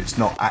 So it's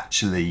not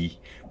actually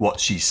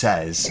what she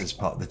says as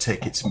part of the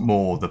tic, it's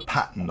more the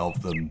pattern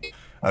of them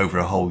over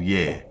a whole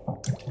year.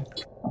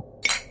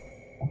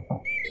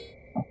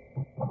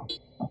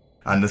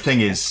 And the thing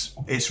is,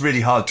 it's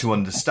really hard to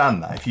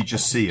understand that. If you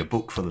just see a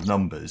book full of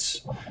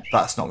numbers,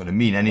 that's not going to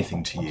mean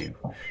anything to you.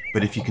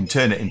 But if you can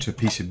turn it into a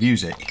piece of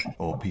music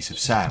or a piece of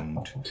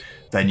sound,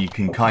 then you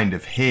can kind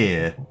of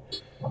hear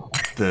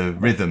the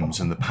rhythms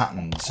and the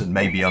patterns and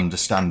maybe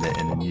understand it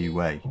in a new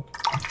way.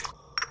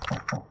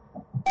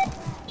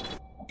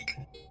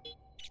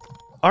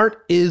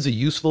 Art is a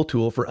useful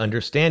tool for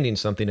understanding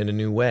something in a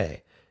new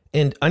way.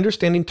 And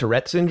understanding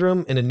Tourette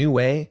syndrome in a new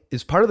way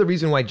is part of the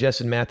reason why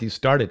Jess and Matthew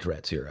started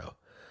Tourette's Hero.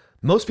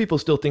 Most people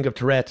still think of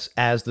Tourette's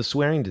as the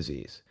swearing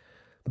disease.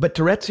 But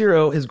Tourette's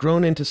Hero has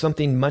grown into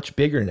something much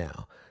bigger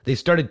now, They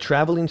started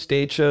traveling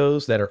stage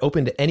shows that are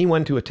open to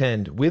anyone to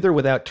attend with or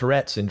without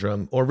Tourette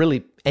syndrome, or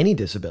really any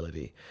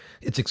disability.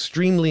 It's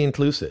extremely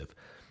inclusive.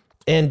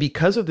 And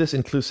because of this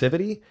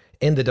inclusivity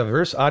and the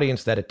diverse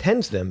audience that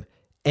attends them,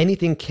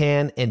 anything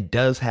can and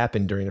does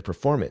happen during a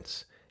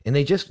performance. And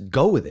they just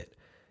go with it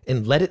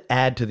and let it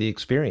add to the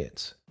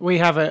experience. We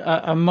have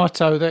a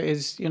motto that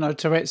is,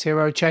 Tourette's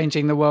Hero,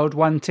 changing the world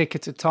one tick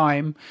at a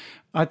time.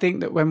 I think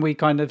that when we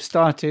kind of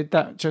started,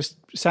 that just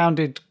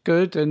sounded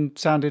good and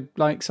sounded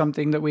like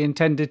something that we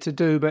intended to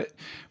do, but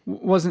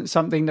wasn't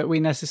something that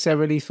we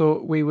necessarily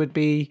thought we would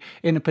be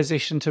in a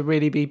position to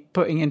really be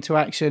putting into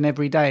action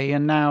every day.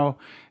 And now,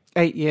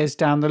 8 years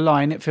down the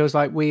line, it feels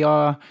like we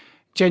are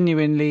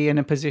genuinely in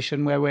a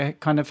position where we're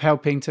kind of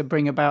helping to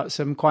bring about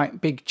some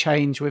quite big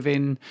change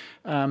within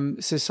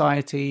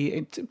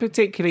society,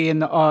 particularly in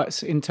the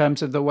arts, in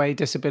terms of the way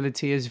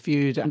disability is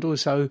viewed and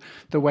also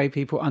the way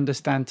people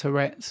understand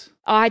Tourette's.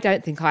 I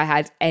don't think I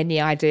had any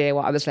idea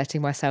what I was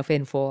letting myself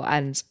in for,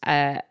 and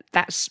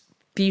that's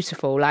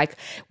beautiful. Like,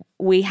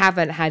 we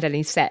haven't had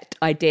any set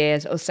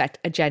ideas or set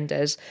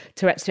agendas.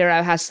 Tourette's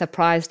Hero has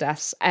surprised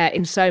us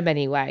in so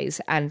many ways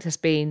and has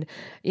been,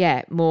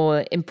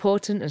 more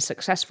important and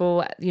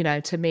successful,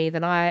 to me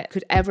than I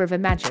could ever have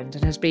imagined,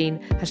 and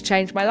has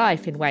changed my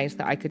life in ways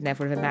that I could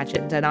never have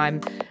imagined. And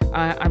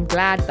I'm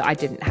glad that I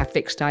didn't have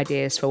fixed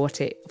ideas for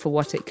what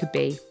it could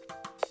be.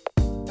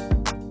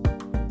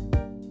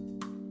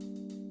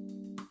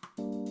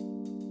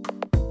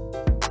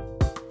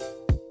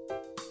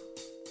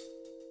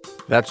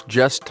 That's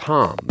Jess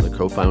Thom, the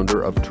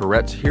co-founder of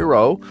Tourette's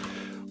Hero,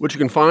 which you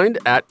can find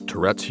at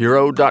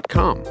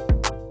touretteshero.com.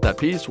 That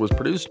piece was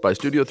produced by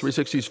Studio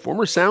 360's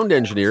former sound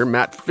engineer,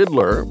 Matt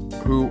Fiddler,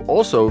 who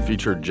also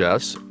featured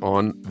Jess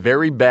on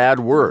Very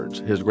Bad Words,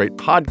 his great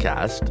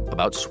podcast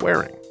about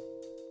swearing.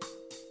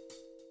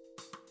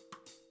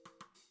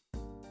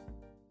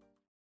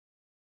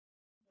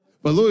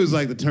 But Louis was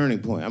like the turning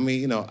point. I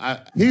mean,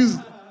 his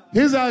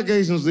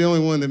allegation was the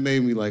only one that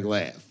made me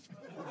laugh.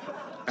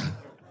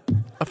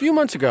 A few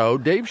months ago,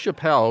 Dave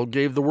Chappelle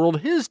gave the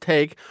world his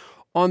take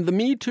on the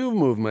Me Too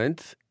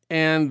movement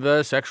and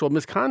the sexual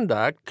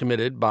misconduct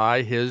committed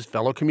by his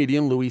fellow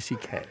comedian Louis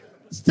C.K.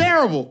 It's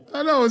terrible.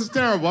 I know it's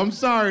terrible. I'm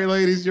sorry,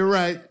 ladies. You're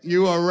right.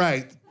 You are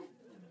right.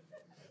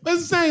 But at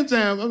the same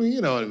time, I mean,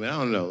 you know what I mean? I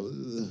don't know.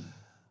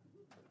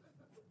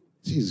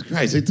 Jesus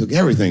Christ, they took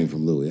everything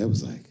from Louis. I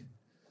was like,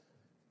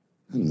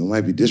 I don't know, it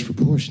might be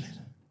disproportionate.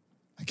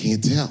 I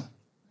can't tell.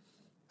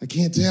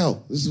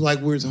 This is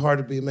like where it's hard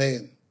to be a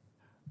man.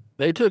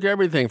 They took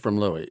everything from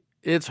Louis.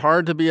 It's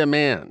hard to be a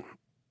man.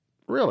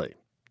 Really.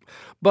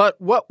 But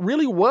what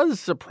really was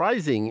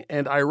surprising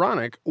and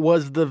ironic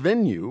was the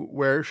venue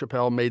where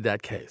Chappelle made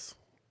that case.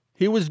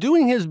 He was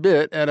doing his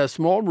bit at a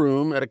small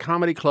room at a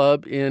comedy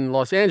club in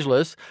Los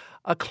Angeles,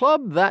 a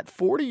club that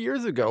 40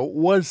 years ago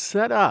was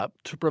set up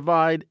to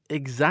provide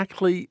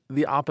exactly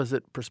the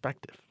opposite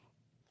perspective.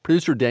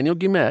 Producer Daniel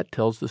Guillemette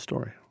tells the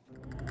story.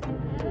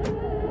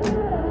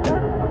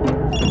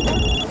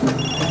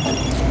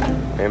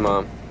 Hey,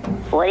 Mom.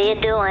 What are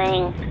you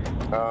doing?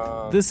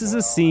 This is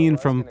a scene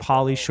from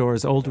Pauly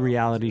Shore's old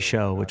reality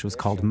show, which was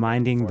called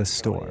Minding the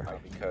Store.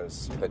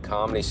 Because the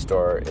Comedy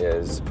Store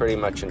is pretty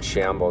much in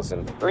shambles.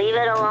 And leave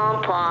it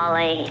alone,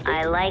 Pauly.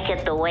 I like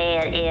it the way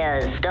it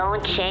is.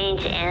 Don't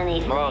change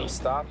anything. Mom,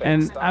 stop it.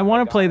 And I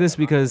want to play this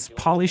because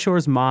Pauly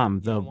Shore's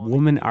mom, the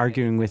woman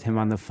arguing with him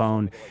on the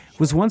phone,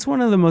 was once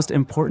one of the most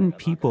important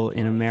people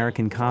in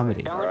American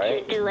comedy. Don't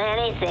you do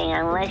anything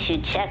unless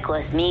you check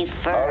with me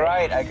first. All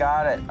right, I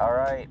got it. All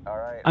right.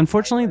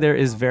 Unfortunately, there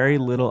is very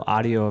little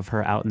audio of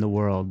her out in the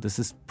world. This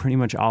is pretty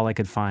much all I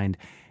could find.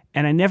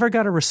 And I never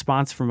got a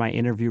response from my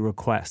interview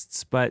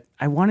requests, but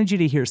I wanted you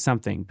to hear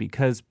something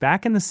because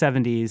back in the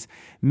 70s,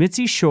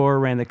 Mitzi Shore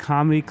ran the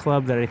comedy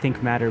club that I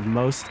think mattered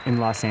most in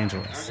Los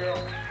Angeles,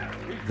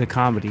 the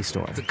Comedy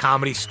Store. The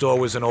Comedy Store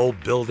was an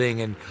old building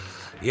and,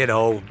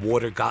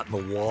 water got in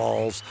the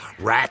walls,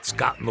 rats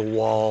got in the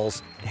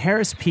walls.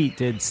 Harris Pete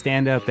did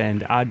stand-up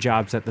and odd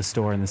jobs at the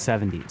store in the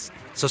 70s.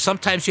 So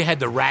sometimes you had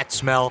the rat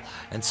smell,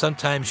 and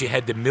sometimes you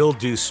had the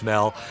mildew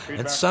smell,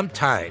 and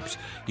sometimes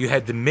you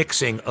had the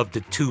mixing of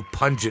the two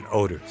pungent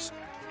odors.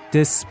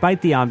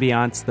 Despite the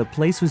ambiance, the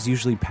place was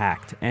usually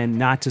packed, and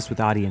not just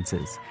with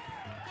audiences.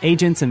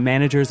 Agents and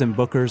managers and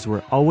bookers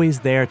were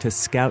always there to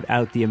scout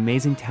out the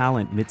amazing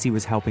talent Mitzi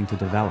was helping to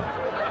develop.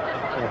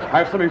 I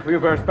have something for you, a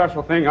very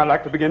special thing I'd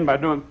like to begin by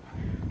doing.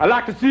 I'd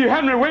like to see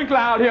Henry Winkler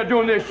out here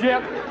doing this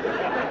shit.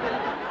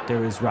 There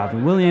was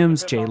Robin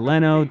Williams, Jay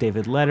Leno,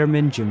 David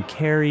Letterman, Jim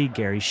Carrey,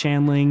 Gary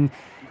Shandling,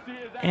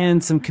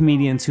 and some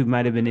comedians who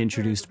might have been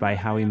introduced by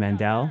Howie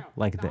Mandel,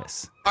 like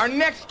this. Our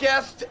next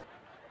guest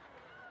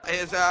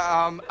is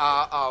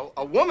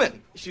a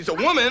woman. She's a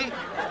woman.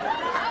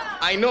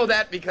 I know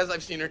that because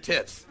I've seen her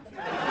tits.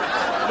 No,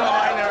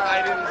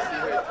 I didn't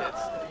see her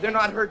tits. They're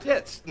not her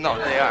tits.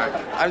 No, they are.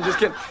 I'm just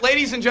kidding.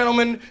 Ladies and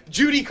gentlemen,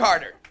 Judy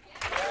Carter.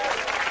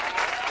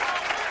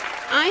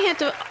 I had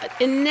to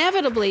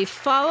inevitably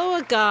follow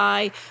a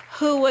guy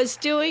who was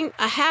doing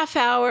a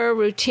half-hour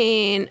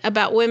routine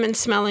about women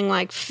smelling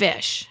like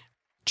fish.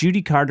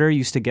 Judy Carter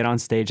used to get on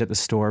stage at the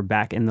store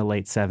back in the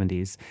late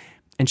 70s,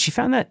 and she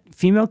found that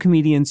female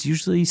comedians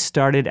usually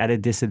started at a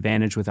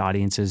disadvantage with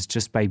audiences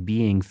just by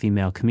being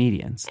female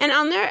comedians. And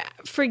I'll never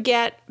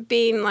forget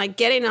being like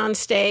getting on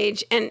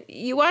stage and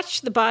you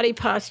watch the body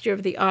posture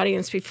of the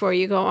audience before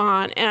you go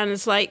on. And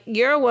it's like,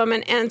 you're a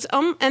woman and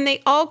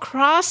they all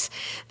cross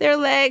their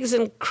legs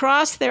and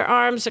cross their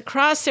arms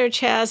across their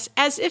chest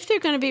as if they're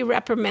going to be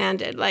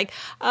reprimanded. Like,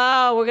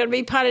 oh, we're going to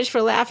be punished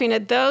for laughing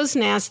at those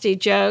nasty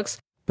jokes.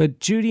 But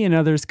Judy and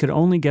others could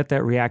only get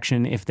that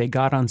reaction if they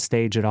got on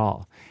stage at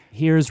all.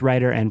 Here's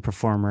writer and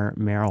performer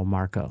Merrill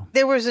Markoe.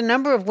 There was a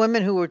number of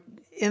women who were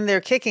in there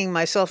kicking,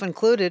 myself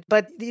included,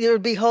 but there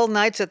would be whole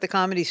nights at the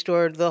Comedy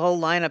Store, the whole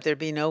lineup, there'd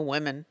be no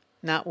women,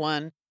 not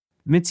one.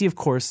 Mitzi, of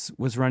course,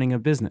 was running a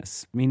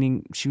business,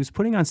 meaning she was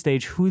putting on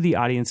stage who the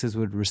audiences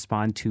would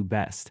respond to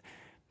best.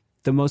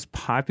 The most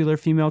popular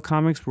female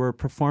comics were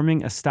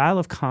performing a style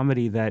of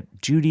comedy that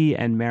Judy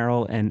and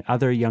Merrill and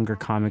other younger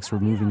comics were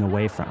moving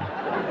away from.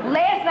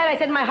 Last night I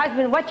said to my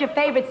husband, what's your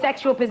favorite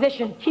sexual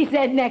position? He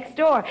said next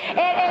door.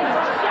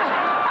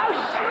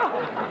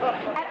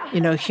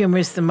 You know, humor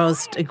is the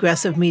most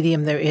aggressive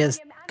medium there is.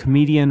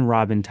 Comedian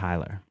Robin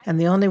Tyler. And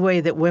the only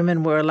way that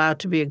women were allowed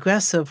to be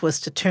aggressive was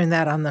to turn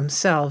that on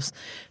themselves.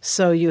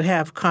 So you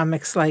have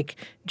comics like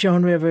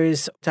Joan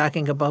Rivers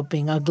talking about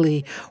being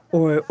ugly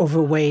or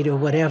overweight or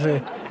whatever.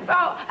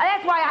 Oh,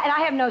 that's why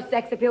I have no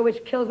sex appeal,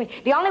 which kills me.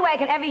 The only way I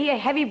can ever hear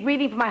heavy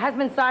breathing from my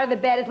husband's side of the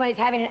bed is when he's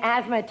having an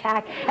asthma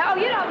attack. Oh,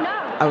 you don't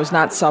know. I was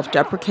not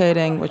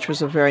self-deprecating, which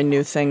was a very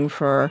new thing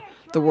for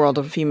the world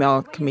of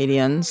female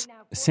comedians.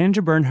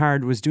 Sandra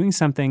Bernhard was doing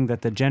something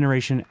that the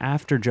generation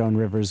after Joan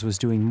Rivers was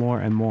doing more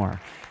and more,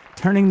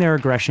 turning their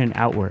aggression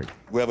outward.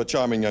 We have a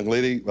charming young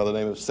lady by the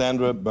name of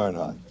Sandra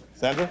Bernhard.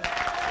 Sandra?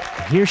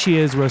 Here she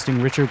is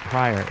roasting Richard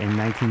Pryor in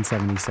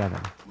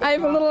 1977. I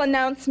have a little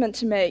announcement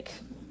to make.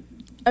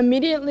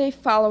 Immediately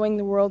following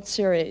the World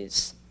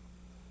Series,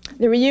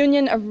 the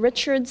reunion of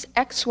Richard's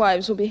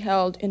ex-wives will be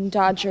held in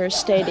Dodger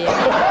Stadium.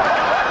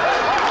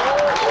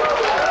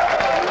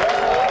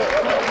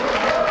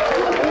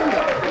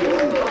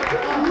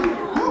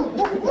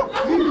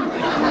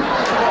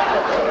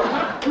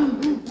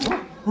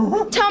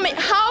 Tell me,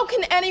 how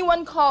can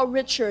anyone call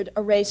Richard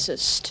a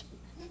racist?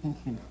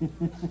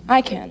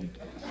 I can.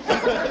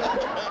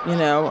 You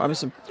know, I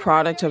was a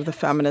product of the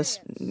feminist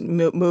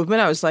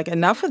movement. I was like,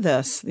 enough of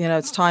this. You know,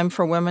 it's time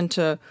for women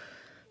to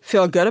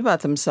feel good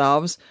about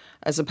themselves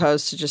as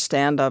opposed to just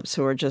stand-ups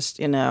who are just,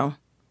 you know,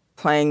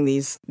 playing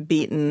these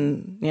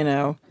beaten, you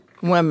know,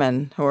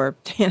 women who are,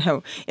 you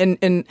know,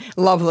 in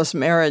loveless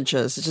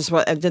marriages. It's just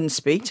it didn't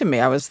speak to me.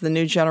 I was the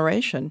new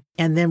generation.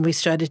 And then we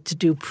started to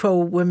do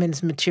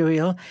pro-women's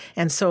material.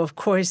 And so, of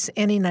course,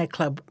 any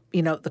nightclub,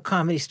 you know, the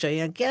Comedy Store,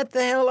 you know, get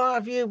the hell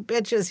off, you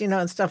bitches, you know,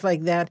 and stuff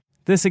like that.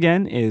 This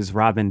again is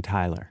Robin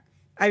Tyler.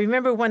 I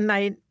remember one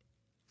night,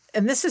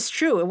 and this is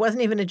true, it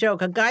wasn't even a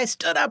joke, a guy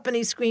stood up and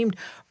he screamed,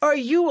 "Are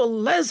you a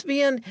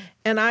lesbian?"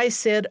 And I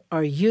said,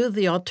 "Are you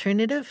the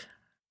alternative?"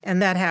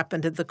 And that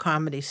happened at the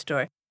Comedy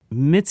Store.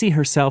 Mitzi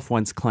herself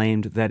once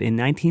claimed that in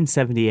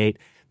 1978,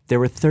 there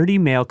were 30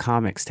 male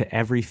comics to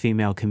every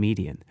female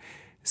comedian.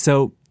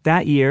 So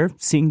that year,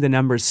 seeing the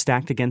numbers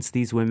stacked against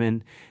these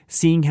women,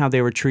 seeing how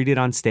they were treated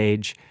on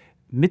stage,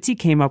 Mitzi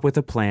came up with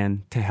a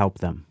plan to help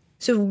them.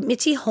 So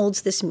Mitzi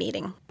holds this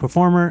meeting.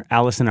 Performer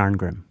Allison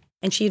Arngrim.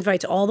 And she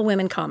invites all the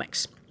women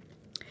comics.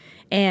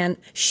 And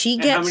she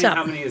gets up.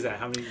 How many is that?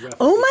 How many?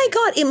 Oh my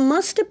God, it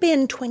must have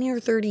been 20 or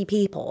 30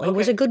 people. Okay. It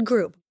was a good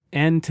group.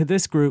 And to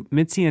this group,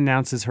 Mitzi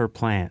announces her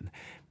plan.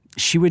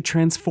 She would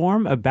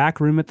transform a back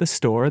room at the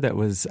store that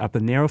was up a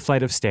narrow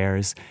flight of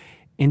stairs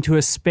into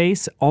a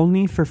space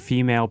only for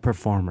female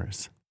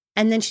performers.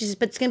 And then she says,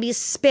 but it's going to be a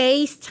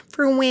space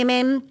for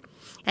women,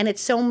 and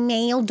it's so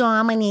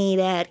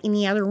male-dominated in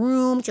the other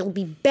rooms. It'll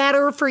be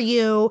better for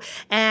you,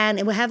 and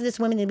it will have this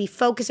women to be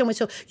focused on,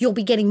 so you'll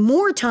be getting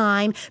more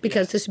time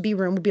because this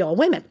room will be all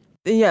women.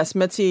 Yes,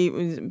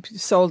 Mitzi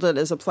sold it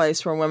as a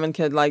place where women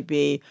could, like,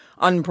 be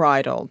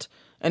unbridled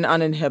and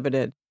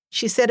uninhibited.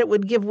 She said it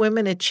would give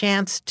women a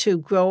chance to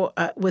grow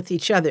with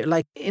each other.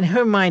 Like, in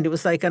her mind, it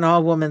was like an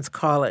all-women's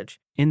college.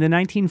 In the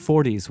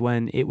 1940s,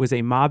 when it was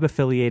a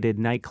mob-affiliated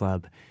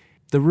nightclub,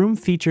 the room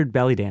featured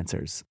belly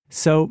dancers.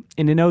 So,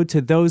 in an ode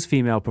to those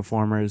female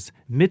performers,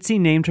 Mitzi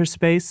named her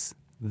space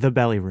The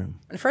Belly Room.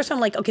 At first, I'm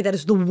like, okay, that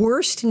is the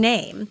worst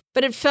name.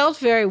 But it felt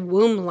very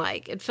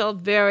womb-like. It felt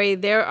very,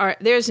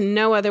 there's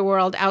no other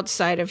world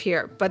outside of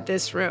here but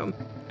this room.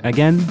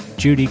 Again,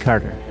 Judy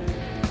Carter.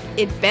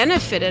 It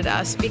benefited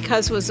us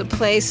because it was a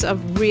place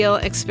of real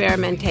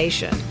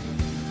experimentation.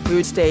 We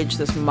would stage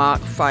this mock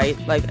fight,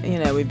 like, you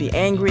know, we'd be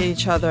angry at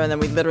each other, and then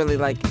we'd literally,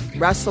 like,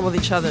 wrestle with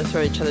each other and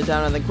throw each other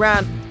down on the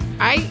ground.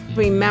 I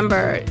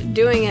remember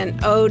doing an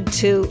ode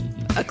to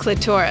a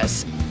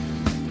clitoris.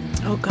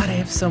 Oh, God, I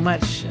have so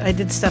much. I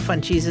did stuff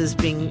on Jesus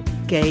being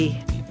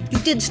gay. You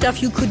did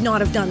stuff you could not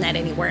have done that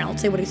anywhere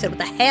else. They would have said, what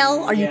the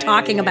hell are you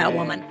talking about,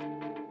 woman?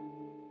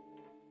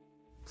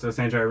 So,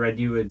 Sandra, I read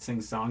you would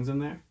sing songs in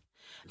there?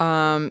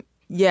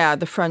 Yeah,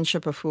 The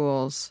Friendship of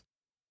Fools.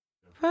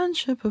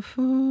 Friendship of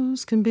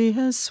fools can be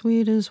as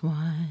sweet as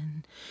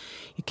wine.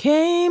 You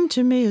came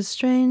to me a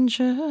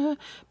stranger,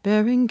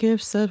 bearing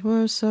gifts that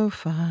were so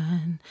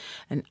fine,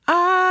 and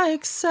I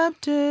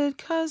accepted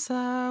 'cause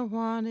I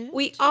wanted.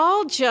 We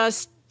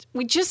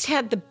just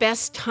had the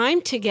best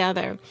time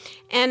together,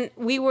 and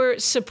we were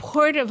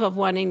supportive of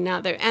one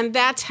another, and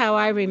that's how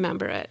I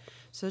remember it.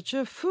 Such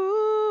a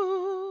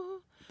fool.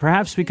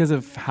 Perhaps because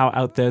of how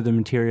out there the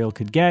material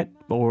could get,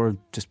 or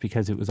just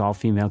because it was all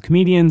female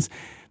comedians,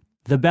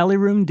 the Belly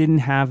Room didn't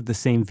have the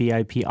same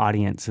VIP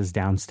audience as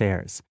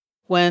downstairs.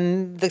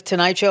 When The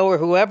Tonight Show or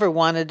whoever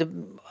wanted to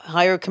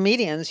hire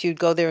comedians, you'd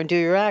go there and do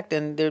your act,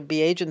 and there'd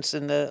be agents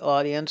in the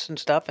audience and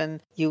stuff,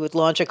 and you would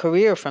launch a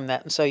career from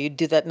that. And so you'd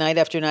do that night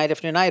after night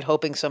after night,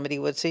 hoping somebody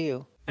would see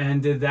you.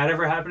 And did that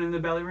ever happen in the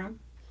Belly Room?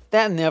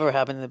 That never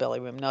happened in the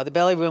Belly Room. No, the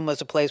Belly Room was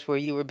a place where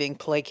you were being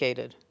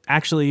placated.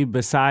 Actually,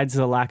 besides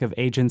the lack of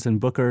agents and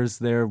bookers,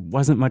 there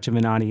wasn't much of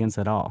an audience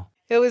at all.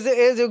 It was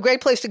a great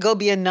place to go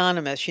be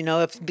anonymous. You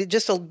know, if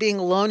just being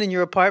alone in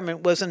your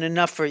apartment wasn't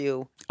enough for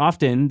you.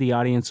 Often, the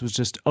audience was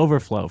just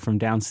overflow from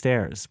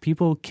downstairs,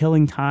 people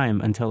killing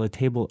time until a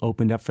table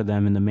opened up for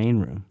them in the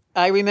main room.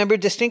 I remember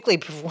distinctly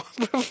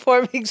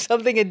performing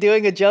something and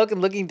doing a joke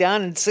and looking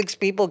down, and 6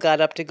 people got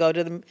up to go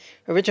to the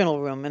original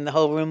room, and the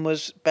whole room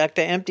was back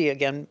to empty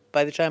again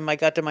by the time I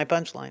got to my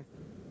punchline.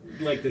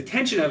 Like, the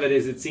tension of it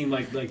is, it seemed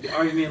like the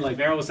argument, like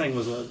Meryl was saying,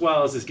 was like,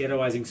 well, is this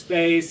ghettoizing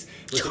space?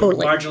 We're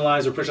Totally. sort of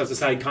marginalized or pushed off the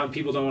side.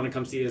 People don't want to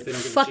come see us. They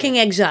don't Fucking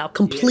exile.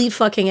 Complete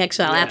fucking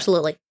exile. Yeah.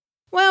 Absolutely.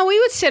 Well, we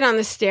would sit on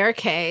the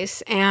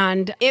staircase,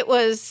 and it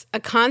was a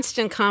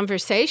constant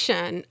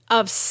conversation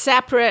of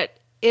separate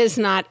is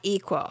not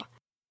equal.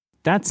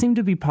 That seemed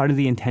to be part of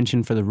the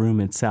intention for the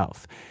room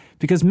itself,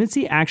 because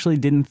Mitzi actually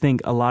didn't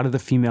think a lot of the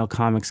female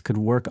comics could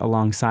work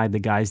alongside the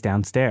guys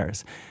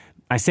downstairs.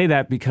 I say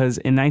that because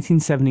in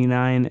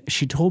 1979,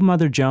 she told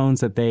Mother Jones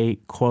that they,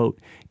 quote,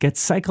 get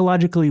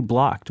psychologically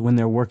blocked when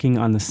they're working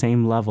on the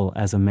same level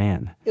as a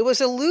man. It was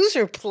a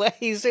loser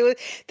place.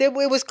 It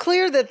was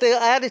clear that the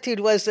attitude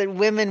was that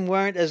women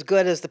weren't as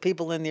good as the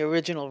people in the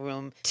original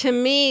room. To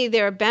me,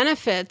 there are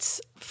benefits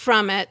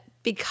from it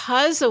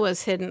because it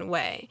was hidden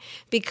away,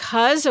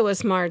 because it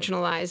was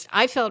marginalized.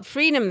 I felt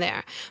freedom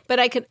there. But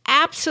I could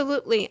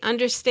absolutely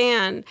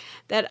understand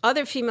that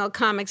other female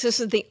comics,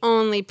 this is the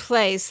only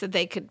place that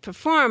they could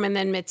perform. And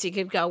then Mitzi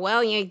could go,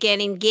 well, you're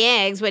getting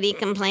gigs. What are you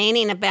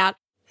complaining about?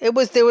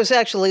 There was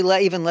actually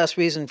even less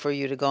reason for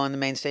you to go on the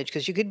main stage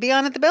because you could be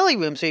on at the Belly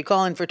Room. So you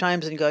call in for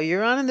times and go,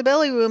 you're on in the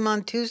Belly Room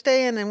on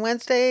Tuesday and then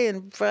Wednesday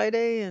and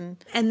Friday.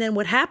 And then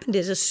what happened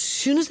is as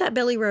soon as that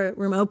Belly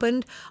Room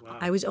opened,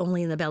 I was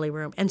only in the Belly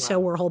Room. And so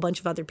were a whole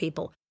bunch of other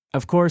people.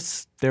 Of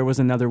course, there was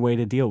another way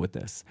to deal with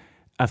this.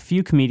 A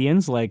few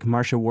comedians like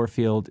Marsha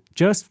Warfield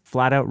just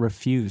flat out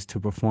refused to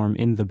perform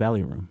in the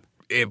Belly Room.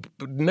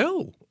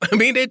 No. I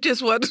mean, it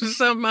just wasn't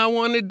something I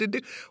wanted to do.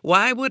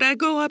 Why would I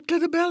go up to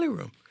the Belly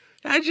Room?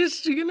 I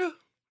just,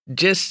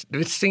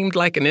 it seemed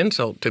like an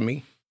insult to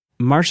me.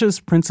 Marsha's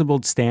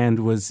principled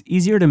stand was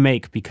easier to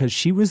make because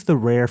she was the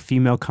rare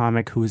female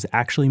comic who was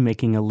actually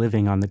making a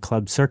living on the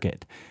club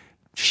circuit.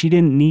 She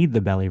didn't need the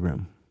Belly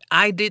Room.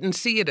 I didn't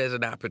see it as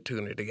an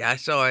opportunity. I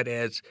saw it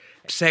as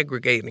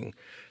segregating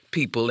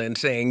people and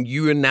saying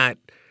you're not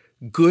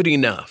good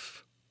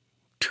enough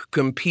to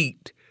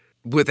compete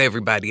with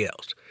everybody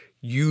else.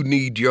 You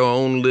need your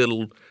own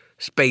little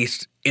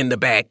space in the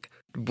back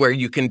where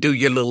you can do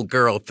your little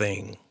girl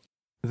thing.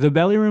 The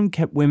Belly Room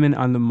kept women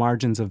on the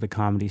margins of the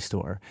Comedy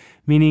Store,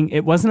 meaning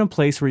it wasn't a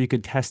place where you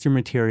could test your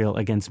material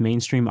against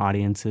mainstream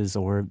audiences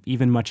or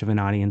even much of an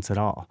audience at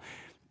all.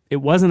 It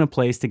wasn't a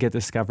place to get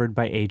discovered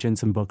by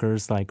agents and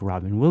bookers like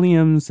Robin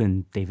Williams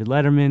and David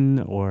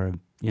Letterman or,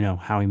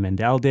 Howie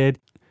Mandel did.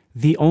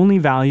 The only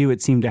value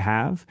it seemed to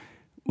have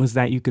was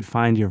that you could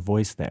find your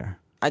voice there.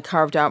 I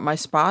carved out my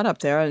spot up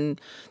there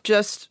and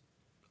just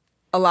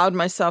allowed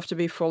myself to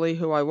be fully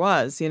who I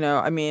was.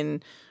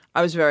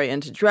 I was very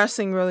into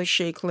dressing really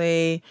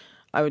chicly.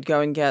 I would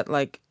go and get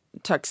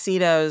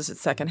tuxedos at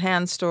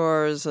secondhand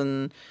stores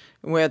and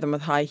wear them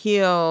with high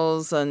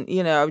heels. And,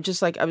 I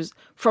was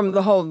from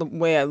the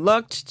way I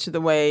looked to the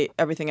way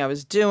everything I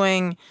was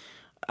doing,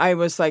 I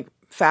was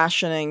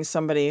fashioning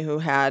somebody who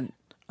had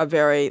a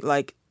very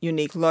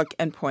unique look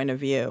and point of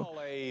view.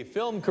 A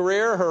film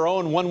career, her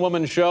own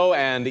one-woman show,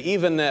 and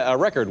even a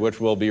record which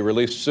will be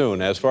released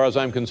soon. As far as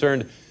I'm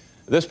concerned,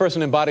 this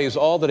person embodies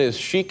all that is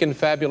chic and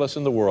fabulous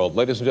in the world.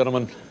 Ladies and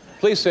gentlemen,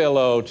 please say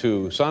hello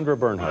to Sandra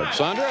Bernhard.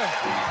 Sandra?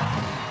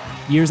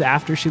 Years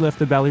after she left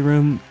the Belly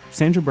Room,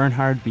 Sandra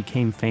Bernhard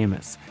became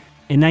famous.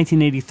 In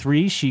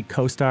 1983, she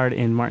co-starred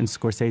in Martin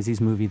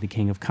Scorsese's movie The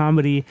King of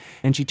Comedy,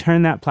 and she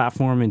turned that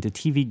platform into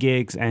TV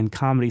gigs and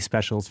comedy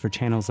specials for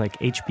channels like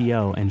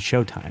HBO and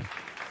Showtime.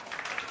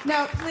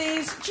 Now,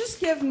 please, just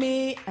give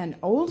me an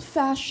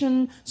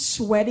old-fashioned,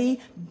 sweaty,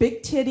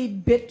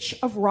 big-titty bitch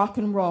of rock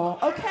and roll,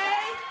 okay?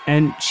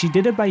 And she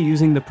did it by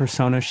using the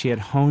persona she had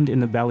honed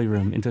in the Belly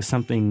Room into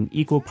something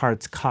equal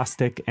parts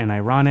caustic and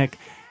ironic,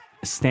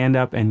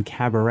 stand-up and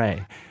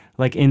cabaret,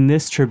 like in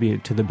this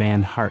tribute to the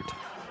band Heart.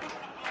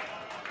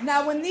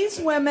 Now, when these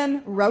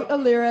women wrote a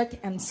lyric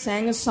and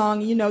sang a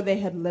song, you know they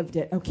had lived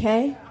it,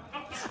 okay?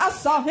 I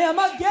saw him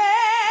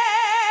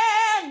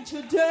again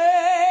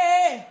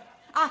today.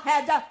 I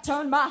had to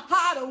turn my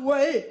heart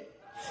away.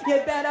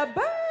 You better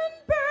burn,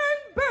 burn,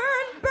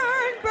 burn,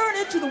 burn, burn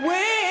it to the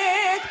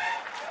wick.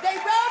 They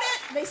wrote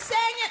it, they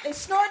sang it, they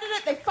snorted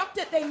it, they fucked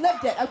it, they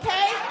lived it,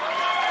 okay?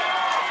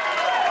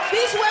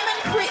 These women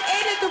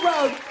created the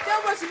road.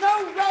 There was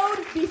no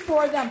road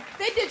before them.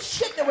 They did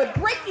shit that would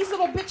break these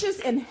little bitches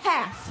in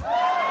half.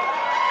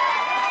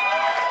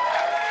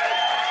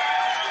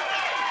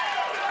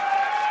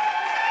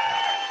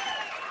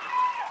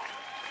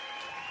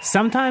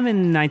 Sometime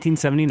in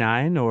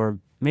 1979, or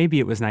maybe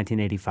it was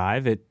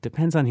 1985, it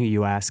depends on who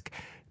you ask,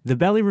 the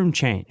Belly Room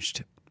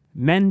changed.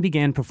 Men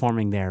began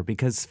performing there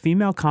because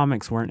female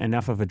comics weren't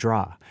enough of a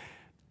draw.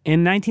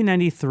 In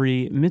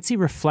 1993, Mitzi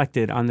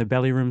reflected on the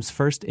Belly Room's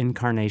first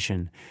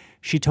incarnation.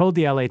 She told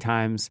the LA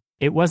Times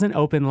it wasn't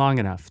open long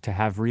enough to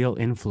have real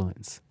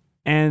influence.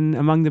 And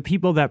among the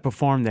people that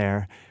performed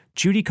there,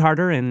 Judy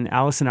Carter and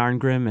Allison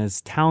Arngrim,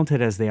 as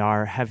talented as they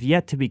are, have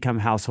yet to become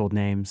household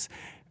names.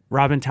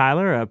 Robin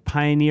Tyler, a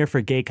pioneer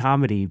for gay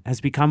comedy, has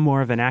become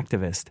more of an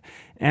activist.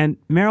 And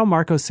Meryl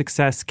Marco's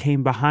success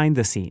came behind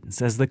the scenes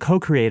as the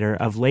co-creator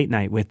of Late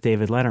Night with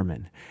David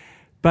Letterman.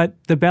 But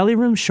the Belly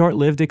Room's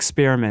short-lived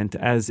experiment,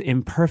 as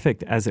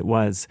imperfect as it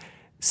was,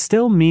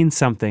 still means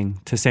something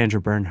to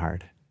Sandra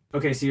Bernhard.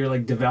 Okay, so you're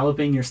like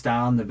developing your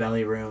style in the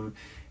Belly Room.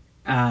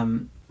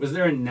 Was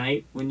there a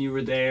night when you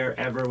were there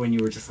ever when you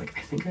were just like,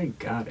 I think I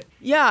got it?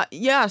 Yeah,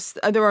 yes.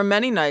 There were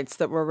many nights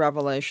that were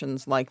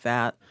revelations like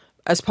that.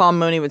 As Paul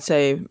Mooney would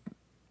say,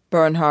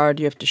 Bernhard,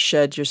 you have to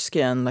shed your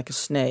skin like a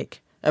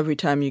snake every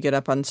time you get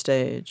up on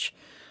stage.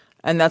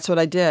 And that's what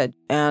I did.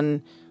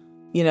 And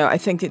you know, I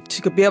think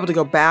to be able to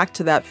go back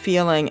to that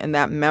feeling and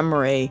that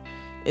memory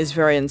is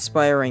very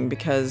inspiring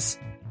because,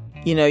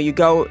 you know, you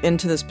go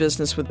into this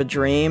business with a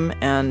dream,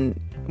 and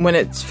when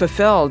it's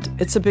fulfilled,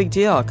 it's a big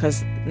deal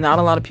because not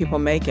a lot of people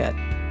make it.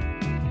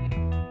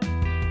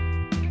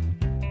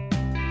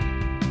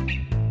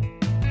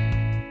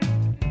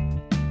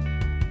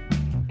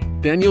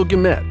 Daniel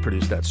Guillemette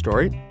produced that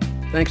story.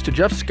 Thanks to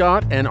Jeff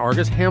Scott and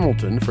Argus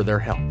Hamilton for their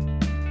help.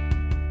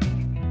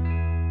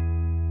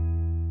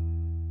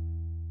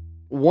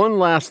 One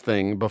last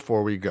thing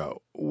before we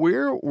go.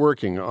 We're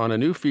working on a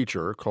new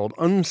feature called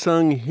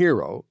Unsung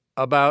Hero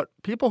about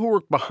people who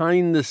work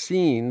behind the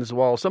scenes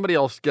while somebody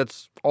else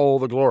gets all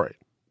the glory,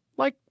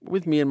 like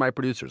with me and my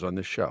producers on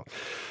this show.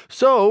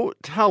 So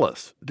tell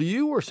us, do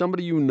you or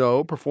somebody you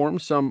know perform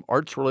some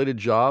arts-related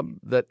job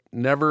that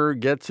never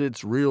gets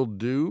its real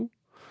due?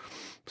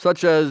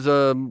 Such as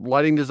a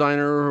lighting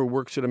designer who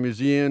works at a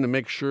museum to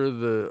make sure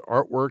the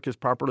artwork is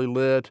properly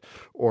lit,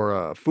 or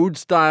a food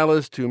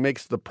stylist who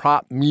makes the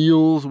prop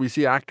meals we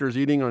see actors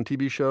eating on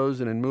TV shows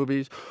and in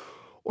movies,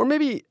 or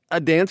maybe a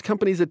dance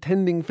company's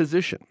attending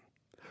physician.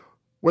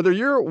 Whether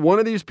you're one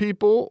of these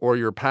people or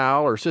your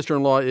pal or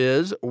sister-in-law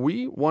is,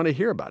 we want to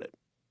hear about it.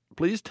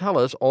 Please tell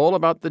us all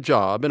about the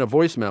job in a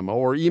voice memo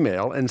or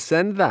email and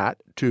send that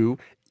to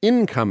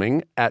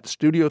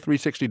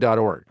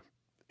incoming@studio360.org.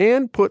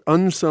 And put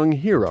Unsung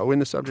Hero in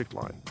the subject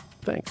line.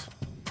 Thanks.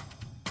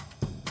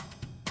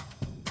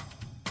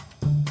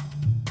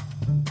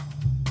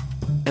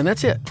 And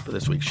that's it for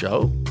this week's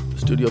show.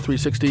 Studio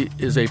 360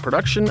 is a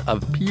production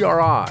of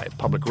PRI,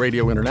 Public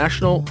Radio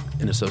International,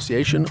 in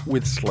association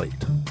with Slate.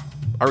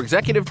 Our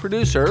executive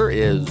producer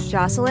is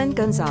Jocelyn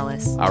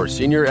Gonzalez. Our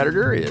senior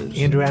editor is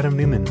Andrew Adam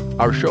Newman.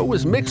 Our show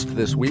was mixed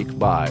this week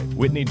by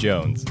Whitney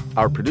Jones.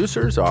 Our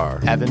producers are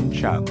Evan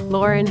Chung,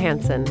 Lauren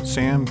Hansen,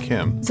 Sam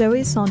Kim,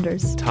 Zoe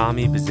Saunders,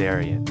 Tommy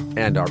Bazarian.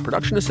 And our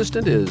production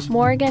assistant is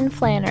Morgan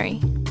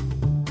Flannery.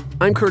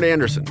 I'm Kurt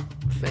Anderson.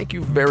 Thank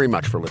you very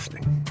much for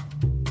listening.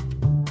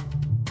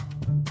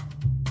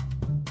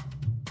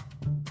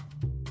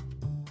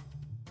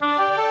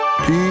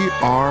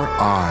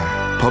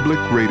 PRI, Public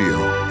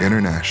Radio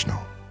International.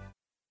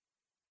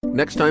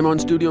 Next time on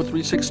Studio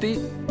 360,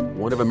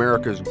 one of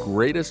America's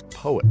greatest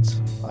poets.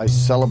 I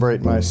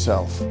celebrate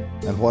myself,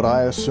 and what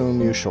I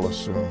assume you shall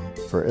assume.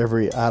 For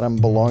every atom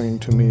belonging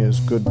to me as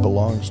good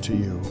belongs to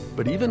you.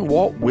 But even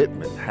Walt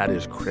Whitman had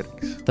his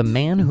critics. The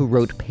man who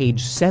wrote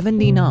page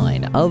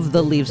 79 of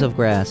The Leaves of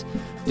Grass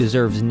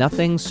deserves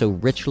nothing so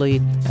richly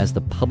as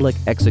the public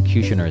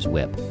executioner's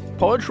whip.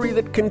 Poetry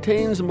that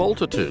contains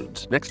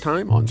multitudes. Next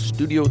time on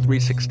Studio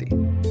 360.